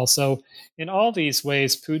as well. So in all these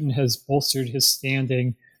ways, Putin has bolstered his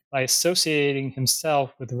standing by associating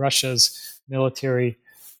himself with Russia's military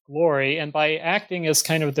glory and by acting as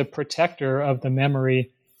kind of the protector of the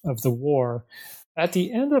memory of the war. At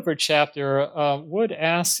the end of her chapter, Wood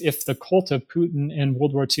asks if the cult of Putin in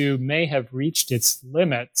World War II may have reached its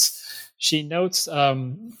limits. She notes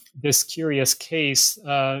this curious case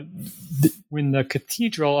when the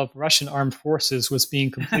Cathedral of Russian Armed Forces was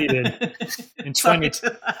being completed in 20...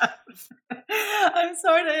 I'm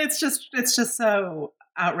sorry. It's just so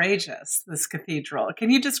outrageous, this cathedral.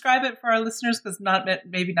 Can you describe it for our listeners? Because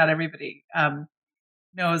maybe not everybody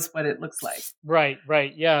knows what it looks like.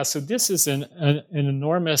 Right. Yeah. So this is an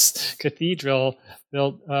enormous cathedral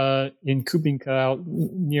built in Kubinka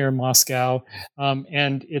near Moscow,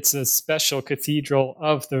 and it's a special cathedral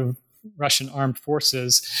of the Russian armed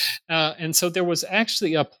forces. And so there was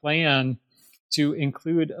actually a plan to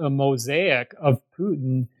include a mosaic of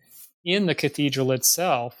Putin in the cathedral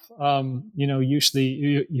itself.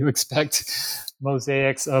 Usually you expect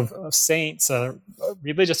mosaics of saints,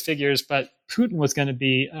 religious figures, but Putin was going to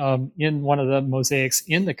be in one of the mosaics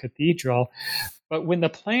in the cathedral. But when the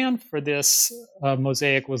plan for this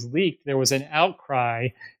mosaic was leaked, there was an outcry,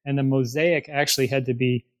 and the mosaic actually had to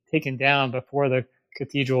be taken down before the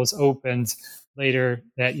cathedral was opened later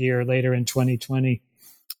that year, later in 2020.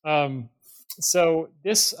 So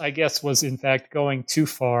this, I guess, was in fact going too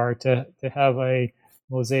far to have a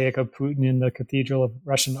mosaic of Putin in the Cathedral of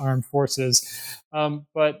Russian Armed Forces.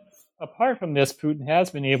 But apart from this, Putin has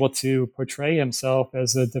been able to portray himself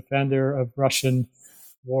as a defender of Russian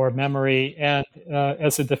war memory and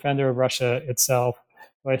as a defender of Russia itself.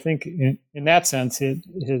 So I think in that sense,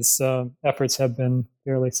 his efforts have been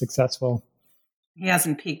fairly successful. He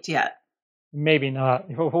hasn't peaked yet. Maybe not.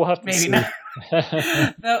 We'll have to see. Not.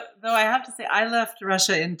 Though I have to say, I left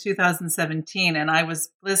Russia in 2017, and I was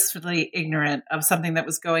blissfully ignorant of something that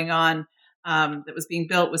was going on, that was being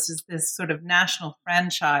built, was this sort of national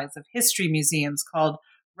franchise of history museums called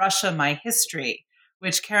Russia, My History,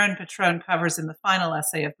 which Karen Petrone covers in the final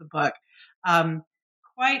essay of the book.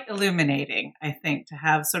 Quite illuminating, I think, to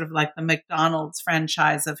have sort of like the McDonald's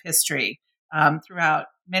franchise of history throughout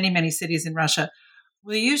many, many cities in Russia.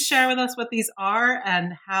 Will you share with us what these are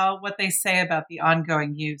and what they say about the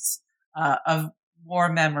ongoing use of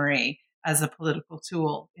war memory as a political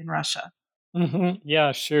tool in Russia? Mm-hmm.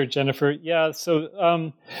 Yeah, sure, Jennifer. Yeah,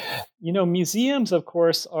 so, museums, of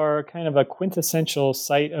course, are kind of a quintessential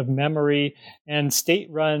site of memory, and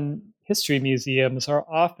state-run history museums are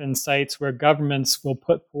often sites where governments will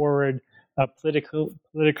put forward a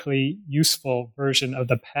politically useful version of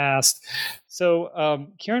the past. So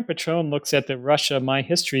Karen Petrone looks at the Russia My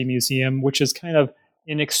History Museum, which is kind of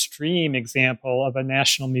an extreme example of a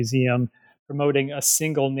national museum promoting a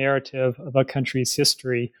single narrative of a country's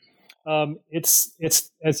history. It's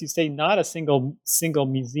as you say, not a single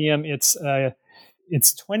museum.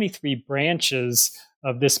 It's 23 branches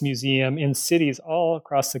of this museum in cities all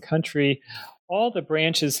across the country. All the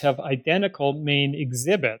branches have identical main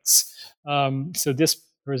exhibits. So this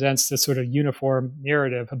presents this sort of uniform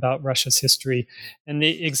narrative about Russia's history. And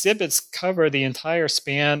the exhibits cover the entire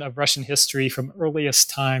span of Russian history from earliest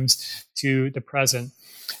times to the present.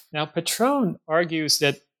 Now, Petrone argues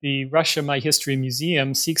that the Russia My History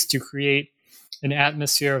Museum seeks to create an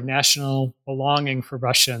atmosphere of national belonging for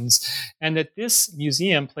Russians, and that this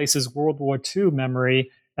museum places World War II memory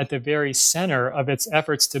at the very center of its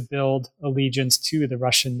efforts to build allegiance to the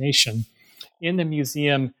Russian nation. In the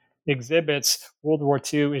museum, exhibits, World War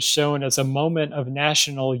II is shown as a moment of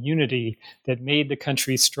national unity that made the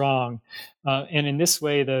country strong. And in this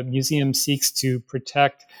way, the museum seeks to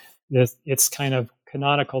protect its kind of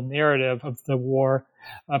canonical narrative of the war,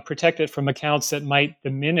 protect it from accounts that might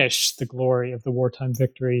diminish the glory of the wartime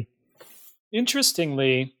victory.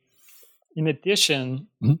 Interestingly, in addition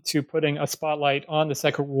to putting a spotlight on the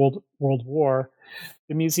Second World War,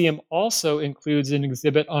 the museum also includes an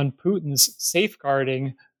exhibit on Putin's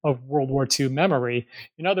safeguarding of World War II memory.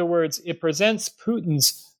 In other words, it presents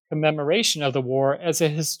Putin's commemoration of the war as a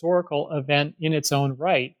historical event in its own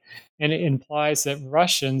right, and it implies that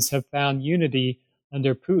Russians have found unity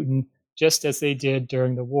under Putin just as they did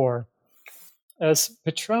during the war. As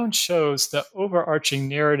Petrone shows, the overarching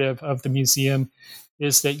narrative of the museum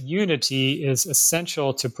is that unity is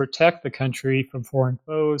essential to protect the country from foreign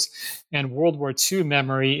foes, and World War II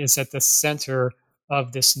memory is at the center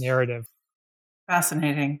of this narrative.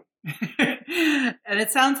 Fascinating. And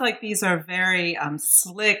it sounds like these are very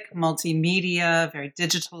slick, multimedia, very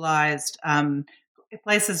digitalized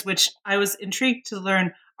places, which I was intrigued to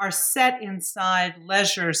learn are set inside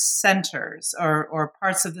leisure centers or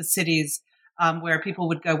parts of the cities where people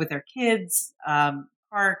would go with their kids,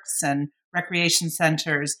 parks and recreation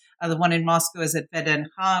centers. The one in Moscow is at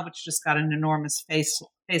VDNH, which just got an enormous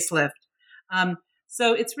facelift.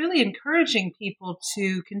 So it's really encouraging people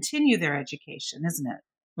to continue their education, isn't it?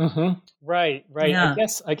 Mm-hmm. Right. Yeah.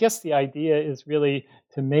 I guess the idea is really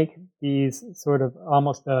to make these sort of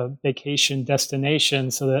almost a vacation destination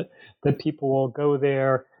so that people will go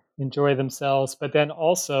there, enjoy themselves, but then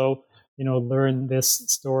also, learn this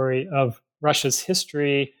story of Russia's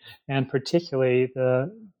history, and particularly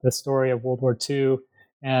the story of World War II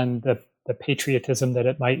and the patriotism that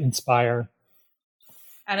it might inspire.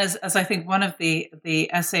 And as I think one of the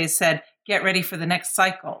essays said, get ready for the next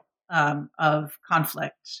cycle of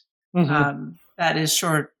conflict that is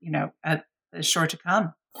sure to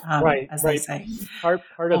come. As they say.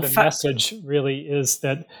 Part of the message really is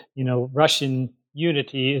that Russian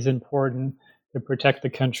unity is important to protect the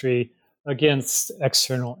country against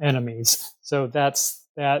external enemies. So that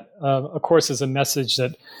of course is a message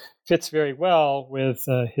that fits very well with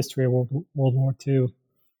history of World War II.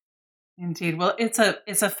 Indeed. Well, it's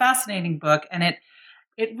a fascinating book, and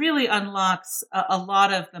it really unlocks a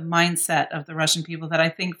lot of the mindset of the Russian people that I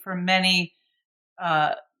think for many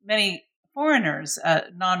foreigners,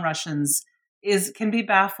 non-Russians, can be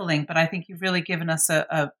baffling. But I think you've really given us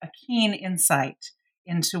a keen insight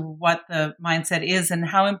into what the mindset is and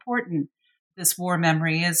how important this war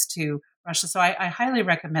memory is to Russia. So I highly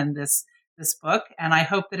recommend this book, and I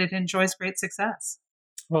hope that it enjoys great success.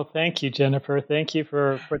 Well, thank you, Jennifer. Thank you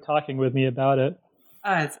for talking with me about it.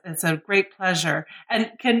 It's a great pleasure. And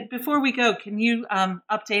before we go, can you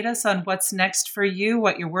update us on what's next for you,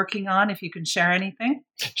 what you're working on, if you can share anything?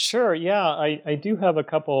 Sure. Yeah, I do have a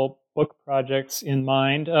couple book projects in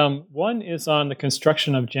mind. One is on the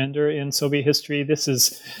construction of gender in Soviet history. This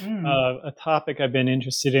is a topic I've been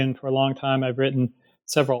interested in for a long time. I've written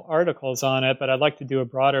several articles on it, but I'd like to do a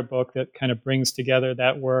broader book that kind of brings together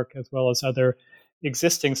that work as well as other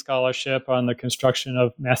existing scholarship on the construction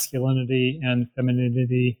of masculinity and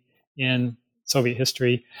femininity in Soviet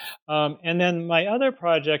history. And then my other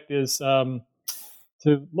project is to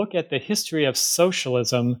look at the history of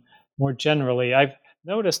socialism more generally. I've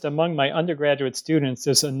noticed among my undergraduate students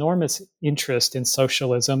there's enormous interest in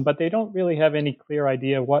socialism, but they don't really have any clear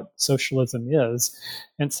idea what socialism is.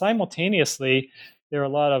 And simultaneously, there are a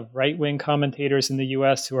lot of right-wing commentators in the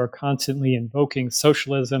U.S. who are constantly invoking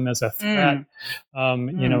socialism as a threat,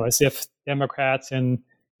 as if Democrats and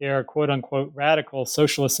their quote-unquote radical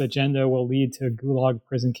socialist agenda will lead to gulag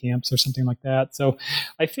prison camps or something like that. So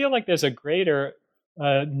I feel like there's a greater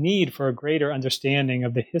need for a greater understanding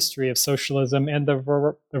of the history of socialism and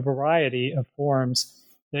the variety of forms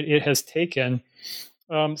that it has taken.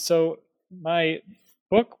 So my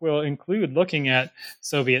book will include looking at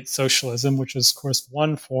Soviet socialism, which is, of course,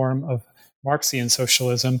 one form of Marxian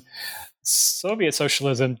socialism. Soviet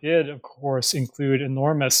socialism did, of course, include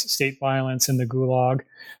enormous state violence in the Gulag,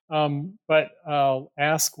 but I'll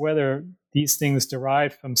ask whether these things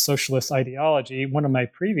derived from socialist ideology. One of my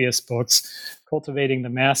previous books, Cultivating the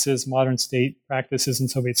Masses, Modern State Practices in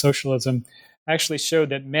Soviet Socialism, actually showed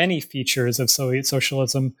that many features of Soviet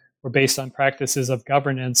socialism were based on practices of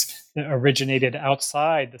governance that originated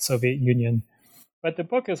outside the Soviet Union. But the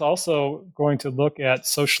book is also going to look at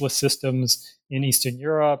socialist systems in Eastern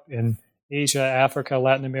Europe, in Asia, Africa,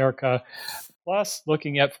 Latin America, plus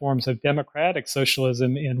looking at forms of democratic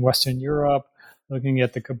socialism in Western Europe, looking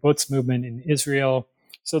at the kibbutz movement in Israel.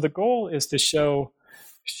 So the goal is to show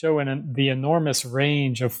show the enormous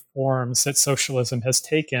range of forms that socialism has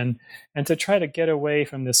taken, and to try to get away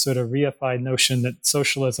from this sort of reified notion that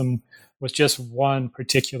socialism was just one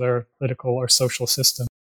particular political or social system.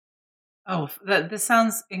 Oh, this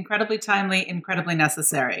sounds incredibly timely, incredibly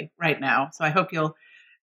necessary right now. So I hope you'll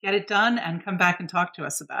get it done and come back and talk to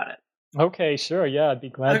us about it. Okay, sure. Yeah, I'd be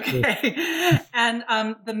glad to. And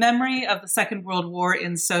The Memory of the Second World War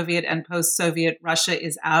in Soviet and Post-Soviet Russia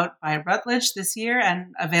is out by Routledge this year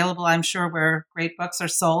and available, I'm sure, where great books are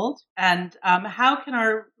sold. And how can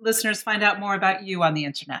our listeners find out more about you on the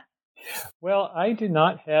internet? Well, I do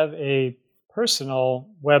not have a personal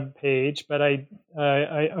web page, but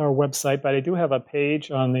or website, but I do have a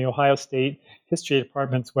page on the Ohio State History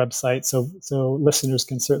Department's website, so listeners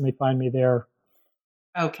can certainly find me there.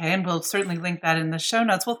 Okay, and we'll certainly link that in the show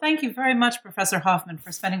notes. Well, thank you very much, Professor Hoffman,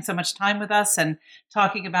 for spending so much time with us and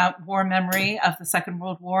talking about war memory of the Second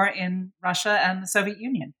World War in Russia and the Soviet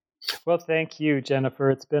Union. Well, thank you,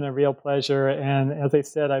 Jennifer. It's been a real pleasure. And as I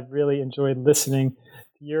said, I've really enjoyed listening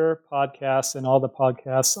to your podcast and all the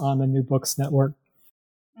podcasts on the New Books Network.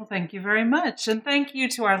 Well, thank you very much. And thank you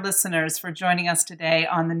to our listeners for joining us today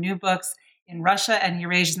on the New Books in Russia and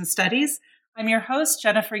Eurasian Studies. I'm your host,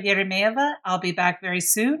 Jennifer Yeremeyeva. I'll be back very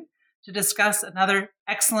soon to discuss another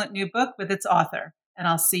excellent new book with its author, and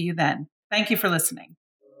I'll see you then. Thank you for listening.